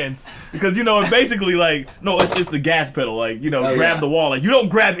that dance. Because, you know, it basically like, no, it's the gas pedal, like, you know, grab the wall. Like, you don't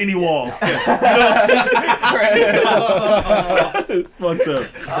grab any walls. You know? It's fucked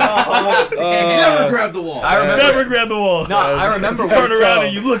up. Never grab the wall. Never grab the wall. No, I remember. Turn around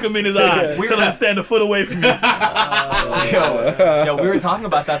and you look him in his eye. Tell him to stand a foot away from you. Yo, we were talking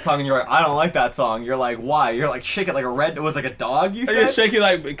about that song, and you're like, I don't like that song. You're like, why? You're like, Shake It Like a Red. It was like a dog. You said. Yeah, Shake It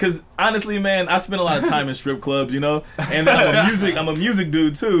like, because honestly, man, I spent a lot of time in strip clubs, you know, and I'm a music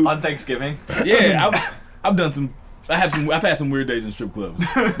dude too. On Thanksgiving. Yeah, I've done some. I've had some weird days in strip clubs,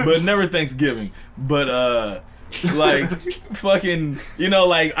 but never Thanksgiving. But like fucking, you know,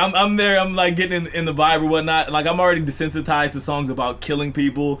 like I'm there. I'm like getting in the vibe or whatnot. Like I'm already desensitized to songs about killing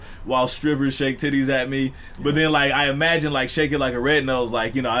people while strippers shake titties at me. But then like I imagine like Shake It Like a Red Nose,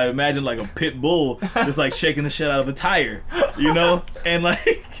 like, you know, I imagine like a pit bull just like shaking the shit out of a tire, you know, and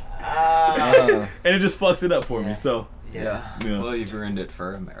like and it just fucks it up for me. So yeah. Well, you've ruined it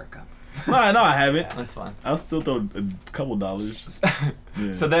for America. No, I haven't. That's fine. I'll still throw a couple dollars.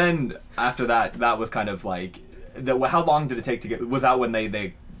 Yeah. So then, after that was kind of like, how long did it take to get? Was that when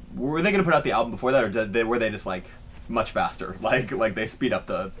they were they gonna put out the album before that, or were they just like much faster? Like they speed up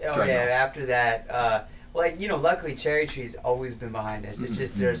the. Oh yeah, after that, like, you know, luckily Cherry Tree's always been behind us. It's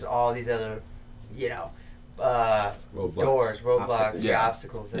just there's all these other, you know, roadblocks,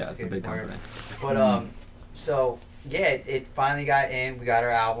 obstacles. That's a big word. company. But so yeah, it finally got in. We got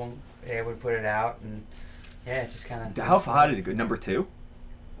our album. Able to put it out, and yeah, it just kind of. How high did it go? Number 2.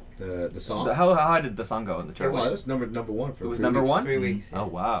 The song. How high did the song go in the chart? It was number 1 for. It was number 1. 3 weeks. Oh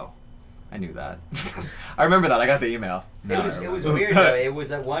wow, I knew that. I remember that. I got the email. It was weird though. It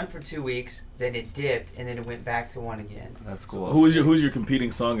was at 1 for 2 weeks, then it dipped, and then it went back to 1 again. That's cool. So who's your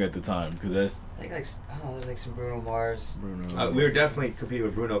competing song at the time? Because that's. I think there's like some Bruno Mars. We were definitely competing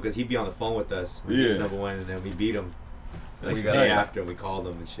with Bruno because he'd be on the phone with us. We was number 1, and then we beat him. The day after we called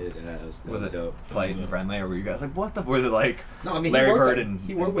them and shit. Yeah, that was dope. Polite and friendly, or were you guys like, what the? Was it like? No, I mean, Larry Bird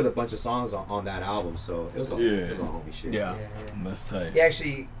he worked with a bunch of songs on that album, so it was all homie shit. Yeah. That's tight. He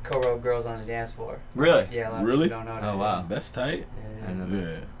actually co-wrote "Girls on the Dance Floor." Really? Yeah. A lot really? of people don't know that. Oh wow, that's tight.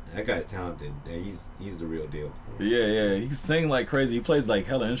 Yeah. That guy's talented. Yeah, he's the real deal. Yeah. He sings like crazy. He plays like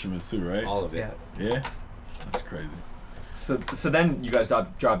hella instruments too, right? All of it. Yeah. That's crazy. So then you guys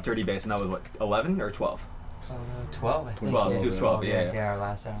dropped Dirty Bass, and that was what, 11 or 12? 12, I think. 12, it was 12, yeah. Yeah, our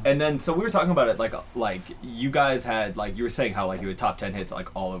last album. And then, so we were talking about it, like you guys had, like, you were saying how, like, you had top 10 hits,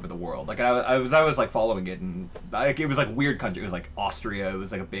 like, all over the world. Like, I was like, following it, and, like, it was, like, weird country. It was, like, Austria, it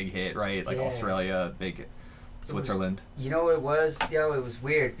was, like, a big hit, right? Like, Australia, big Switzerland. You know what it was, yo? It was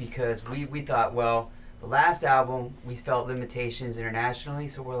weird, because we thought, well, the last album, we felt limitations internationally,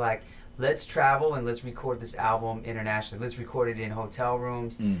 so we're like, let's travel and let's record this album internationally. Let's record it in hotel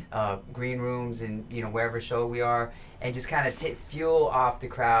rooms, green rooms, and wherever show we are, and just kind of fuel off the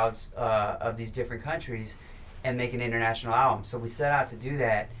crowds of these different countries, and make an international album. So we set out to do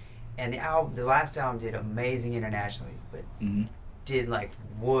that, and the last album did amazing internationally, but did like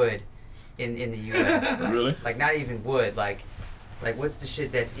wood in the U.S. Really? Like not even wood. Like what's the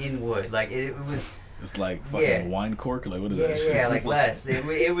shit that's in wood? Like it was. It's like fucking wine cork. Like what is that shit? Yeah, like less.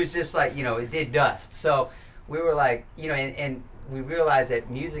 It was just like it did dust. So we were like and we realized that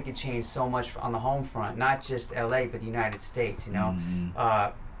music had changed so much on the home front, not just L.A. but the United States.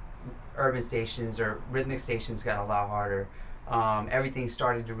 Urban stations or rhythmic stations got a lot harder. Everything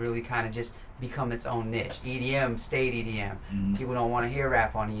started to really kind of just become its own niche. EDM stayed EDM. People don't want to hear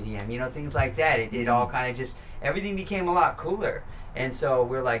rap on EDM. Things like that. It all kind of just everything became a lot cooler. And so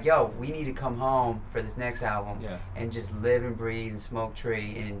we're like, yo, we need to come home for this next album and just live and breathe and smoke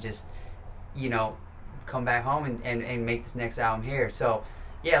tree and just, come back home and make this next album here. So,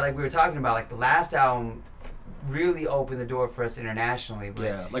 yeah, like we were talking about, like the last album really opened the door for us internationally. But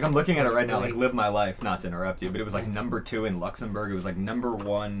yeah, like I'm looking at it right now, like Live My Life, not to interrupt you, but it was like number 2 in Luxembourg. It was like number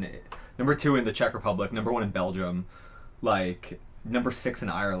 2 in the Czech Republic, number 1 in Belgium, like number 6 in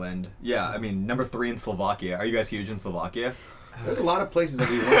Ireland. Yeah, I mean, number 3 in Slovakia. Are you guys huge in Slovakia? There's a lot of places that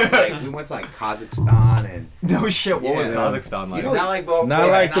we went. Like, we went to like Kazakhstan and. No shit. What was Kazakhstan like? It's not like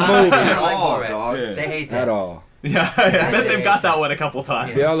the movie. At all, dog. They hate that at all. Yeah, I bet they've got that one a couple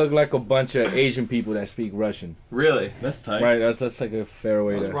times. They all look like a bunch of Asian people that speak Russian. Really? That's tight. Right, that's like a fair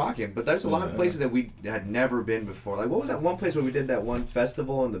way to. Rocking, but there's a lot of places that we had never been before. Like, what was that one place where we did that one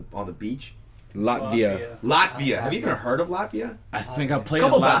festival on the beach? Latvia. Have you even heard of Latvia? I think I played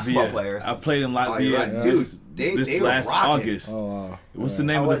Couple in basketball Latvia. players. I played in Latvia right. this They last were rocking. August. Oh, wow. What's the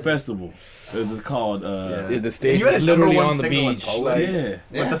name of the festival? It was just called. The stage you had is a number literally 1 on the single in beach. Poland.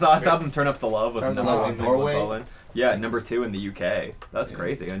 Yeah. With the last album, Turn Up the Love, was Turn number Up the 1 Love, single in Norway. Poland. Yeah, number 2 in the UK. That's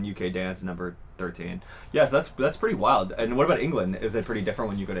crazy. On UK Dance, number 13. Yeah, so that's pretty wild. And what about England? Is it pretty different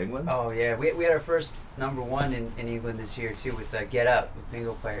when you go to England? Oh yeah, we had our first number 1 in England this year too with Get Up with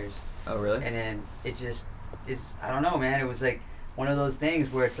bingo players. Oh really? And then it's I don't know, man. It was like one of those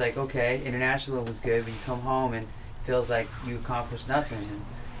things where it's like, okay, international was good, but you come home and it feels like you accomplished nothing. And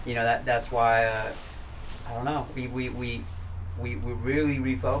that's why I don't know. We're really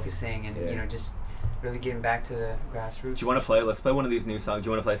refocusing and just really getting back to the grassroots. Do you want to play? Let's play one of these new songs. Do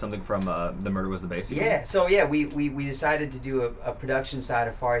you want to play something from The Murder Was the Bass? Yeah. So yeah, we decided to do a production side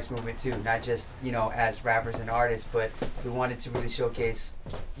of Far East Movement too, not just as rappers and artists, but we wanted to really showcase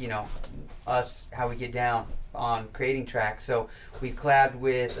us, how we get down on creating tracks. So we collabed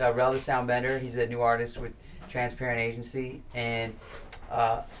with Rel the Soundbender. He's a new artist with Transparent Agency, and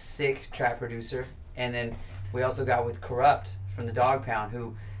Sick trap producer. And then we also got with Corrupt from the Dog Pound,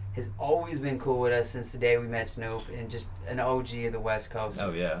 who has always been cool with us since the day we met Snoop, and just an OG of the West Coast.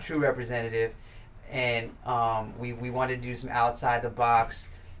 Oh yeah. True representative. And we wanted to do some outside the box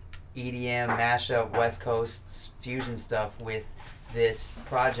EDM mashup West Coast fusion stuff with this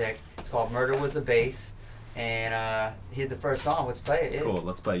project. It's called Murder Was the Bass, and here's the first song. Let's play it. Cool.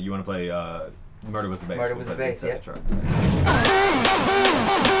 Let's play. You want to play Murder Was the Bass? Murder Was the Bass. Yeah.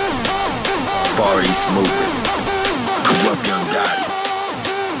 Far East Movement, Corrupt Young Gotti,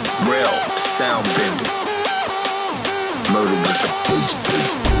 Rel Soundbender, Murder Was the Bass.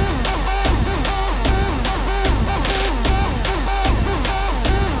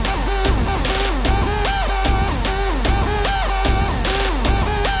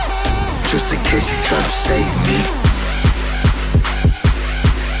 Just in case you try to save me.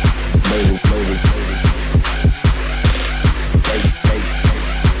 Murder. Bass.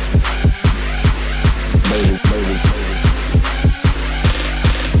 Murder.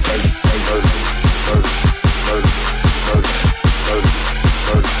 Bass.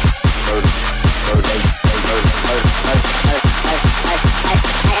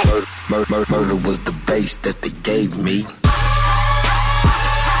 Murder was the bass that they gave me.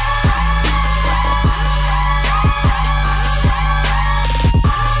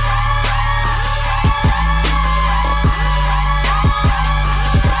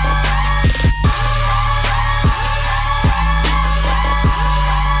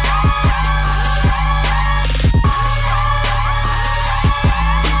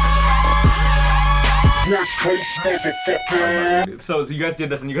 So you guys did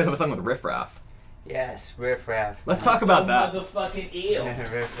this, and you guys have a song with Riff Raff. Yes, Riff Raff. Let's talk about that. Motherfucking ill.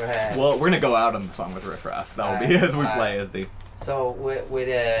 Riff Raff. Well, we're gonna go out on the song with Riff Raff. That'll be as we play as the. So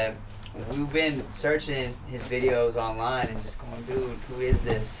we've been searching his videos online and just going, dude, who is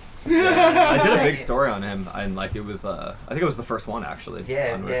this? I did a big story on him, and like it was, I think it was the first one actually.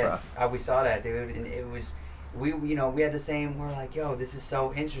 Yeah, on Riff Raff. We saw that, dude, and it was, we had the same. We're like, yo, this is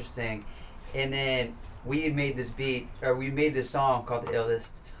so interesting, and then we had made this beat, or we made this song called The Illest,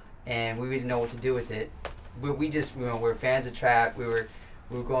 and we didn't know what to do with it. We just, we're fans of trap. We were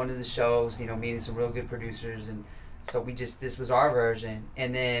going to the shows, meeting some real good producers, and so this was our version,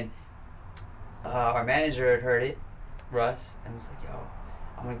 and then our manager had heard it, Russ, and was like, yo,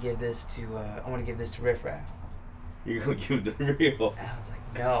 I want to give this to Riff Raff. You're gonna give the real. And I was like,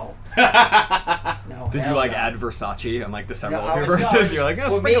 no. No. Did you like add Versace on like the several No, of your verses? You're like,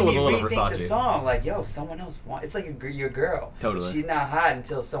 well, sprinkle made with a me little rethink Versace. the song, like, yo, someone else it's like your girl. Totally. She's not hot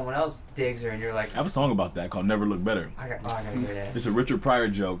until someone else digs her, and you're like, I have a song about that called "Never Look Better." I gotta hear that. It's a Richard Pryor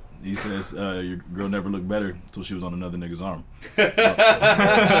joke. He says, "Your girl never looked better until she was on another nigga's arm."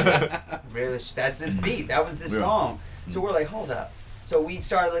 Really, that's this beat. That was this Yeah. song. So we're like, hold up. So we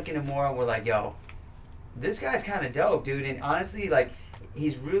started looking at more, and we're like, yo, this guy's kind of dope, dude. And honestly, like,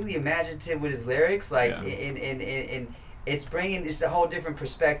 he's really imaginative with his lyrics, like, and it's bringing just a whole different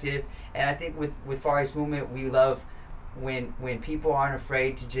perspective. And I think with Far East Movement, we love when people aren't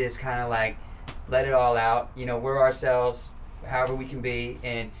afraid to just kind of like let it all out. We're ourselves, however we can be,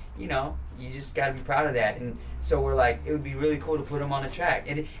 and you just got to be proud of that. And so we're like, it would be really cool to put him on a track.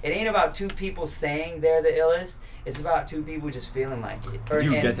 And it ain't about two people saying they're the illest. It's about two people just feeling like it. Did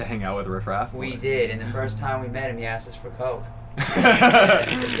you get to hang out with Riff Raff? We did, and the first time we met him, he asked us for coke.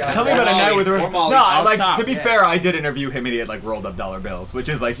 Tell me about a night with Riff Raff. No, Stop. to be fair, I did interview him, and he had like rolled up dollar bills, which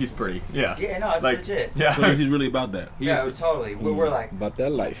is like he's pretty. Yeah. Yeah, no, it's like, legit. Yeah. So he's really about that. Yeah, totally. We're like, About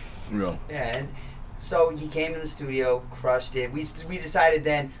that life. Real. yeah. And so he came in the studio, crushed it. We decided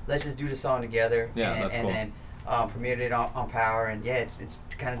then, let's just do the song together. Yeah, and, that's and cool. then premiered it on Power, and yeah, it's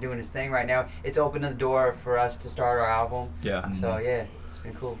kind of doing its thing right now. It's opened the door for us to start our album. Yeah. So yeah, it's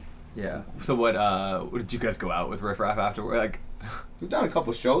been cool. Yeah. So what did you guys go out with Riff Raff after? Like, We've done a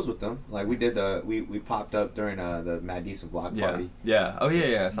couple shows with them. Like we did we popped up during the Mad Decent block yeah. party. Yeah. Oh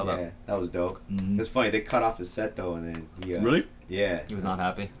yeah. I saw Yeah, that. that was dope. Mhm. It was funny. They cut off his set though, and then he Really? Yeah. He was not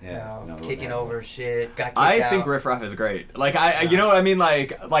happy. Yeah. no, Kicking no. over shit. Got kicked I out. think Riff Raff is great. Like you know what I mean?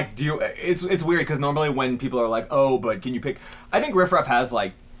 Like do you? It's weird because normally when people are like, oh, but can you pick? I think Riff Raff has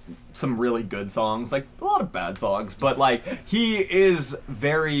like some really good songs, like a lot of bad songs, but like he is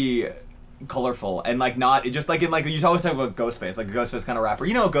very colorful and like not just like in like you always talk about Ghostface, like a Ghostface kind of rapper.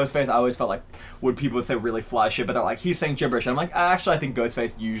 Ghostface, I always felt like when people would say really fly shit, but they're like he's saying gibberish. And I'm like, actually, I think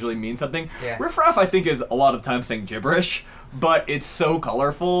Ghostface usually means something. Yeah. Riff Raff, I think, is a lot of times saying gibberish, but it's so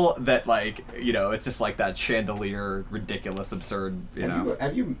colorful that like it's just like that chandelier, ridiculous, absurd.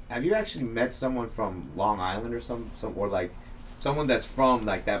 Have you actually met someone from Long Island or some or like someone that's from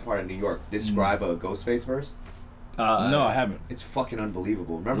like that part of New York describe a Ghostface verse? No, I haven't. It's fucking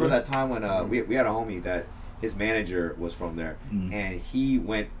unbelievable. Remember Really? that time when we had a homie that his manager was from there, and he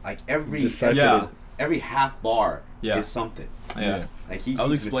went like every half bar is something. Yeah. Like I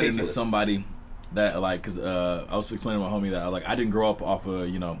was he's explaining meticulous. to somebody that like, cause I was explaining to my homie that I didn't grow up off of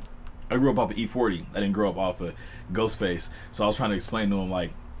I grew up off of E40. I didn't grow up off of Ghostface. So I was trying to explain to him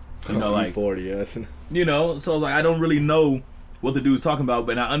like, like 40, yes. so I was like, I don't really know what the dude's talking about,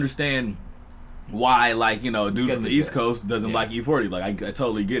 but I understand why like dude from the East Coast doesn't like E40. Like I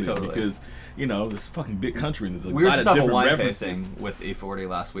totally get it because it's fucking big country and there's a We were lot just of on a different wine references. tasting with E40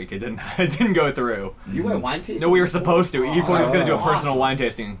 last week. It didn't go through. You went wine tasting? No, we were supposed to. E40 was going to do a awesome. personal wine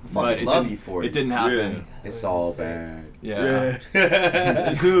tasting, but Fucking love didn't. E40. It didn't happen. It's all bad. Yeah.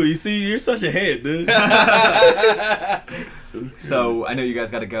 Dude, you see, you're such a head, dude. So I know you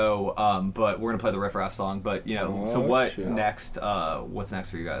guys got to go, but we're gonna play the Riff Raff song. But so what shit. next? What's next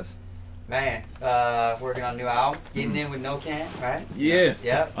for you guys? Man, working on a new album, getting in with No Can, right? Yeah.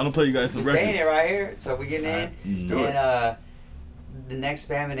 Yep. I'm gonna play you guys some We're saying records. it right here, so we're getting in. Let's do it. And the next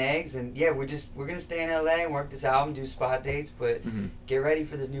Spam and Eggs, and yeah, we're gonna stay in LA and work this album, do spot dates, but get ready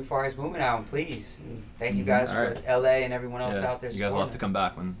for this new Far East Movement album, please. And thank you guys All for right. LA and everyone else out there. You guys will have to supporting come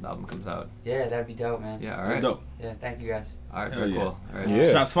back when the album comes out. us. Yeah, that'd be dope, man. Yeah. All That's right. dope. Yeah, thank you guys. All right. Hell Very yeah. cool. All right.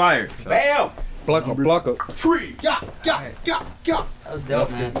 Yeah. Shots fired. Bam! Plucker. Tree. Yeah. That was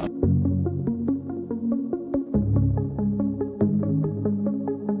dope, man.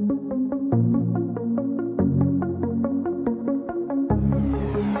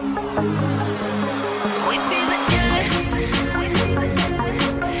 We be the dust.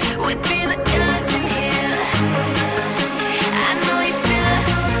 We be the dust in here.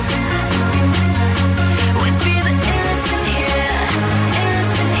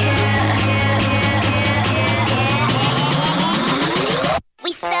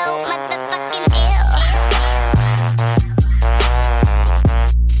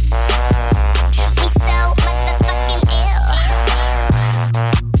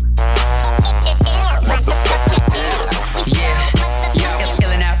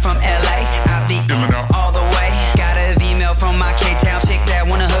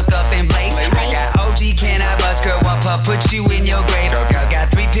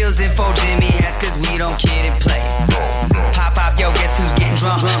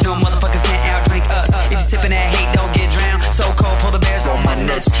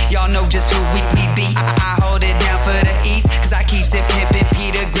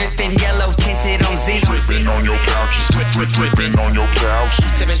 dripping on your couch.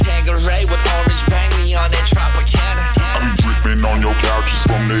 Sipping Tanqueray with orange bang me on that Tropicana. I'm dripping on your couches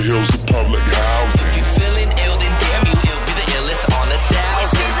from the hills of public housing. If you feeling ill, then damn you ill. Be the illest on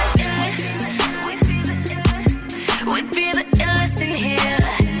 1,000. We be the illest in here.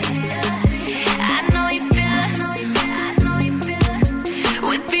 I know you feel us.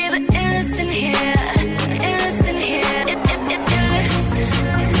 We be the illest in here. Illest in here. Illest.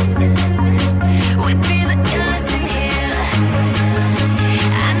 We be the illest in here.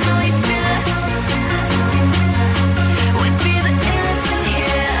 I know you feel us. We be the illest in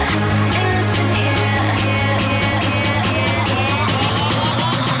here. Illest in here.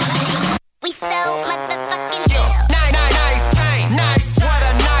 We so motherfucking ill. Nice chain, nice. What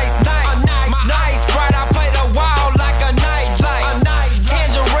a nice night. Nice bright, I play the wall like a night light.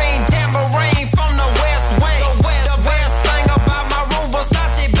 Tangerine, tambourine from the west wing. The best thing about my room,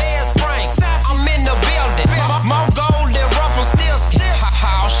 Versace bed spring. I'm in the building, more gold than Rumpelstiltskin.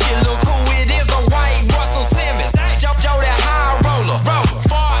 How shit look cool, it is a white Russell Simmons. Joe that high roller,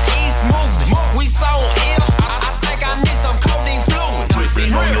 Far East movement. We so ill, I think I need some codeine fluid.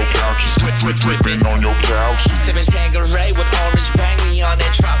 Dripping on your couches, dripping on your couches. Sipping Tanqueray with orange bang me on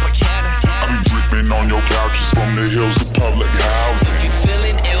that Tropicana. I'm dripping on your couches from the hills of public housing. If you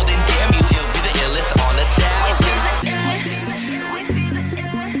feeling ill, then damn you ill. Be the illest on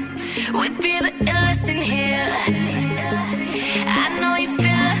 1,000. We be the illest in here.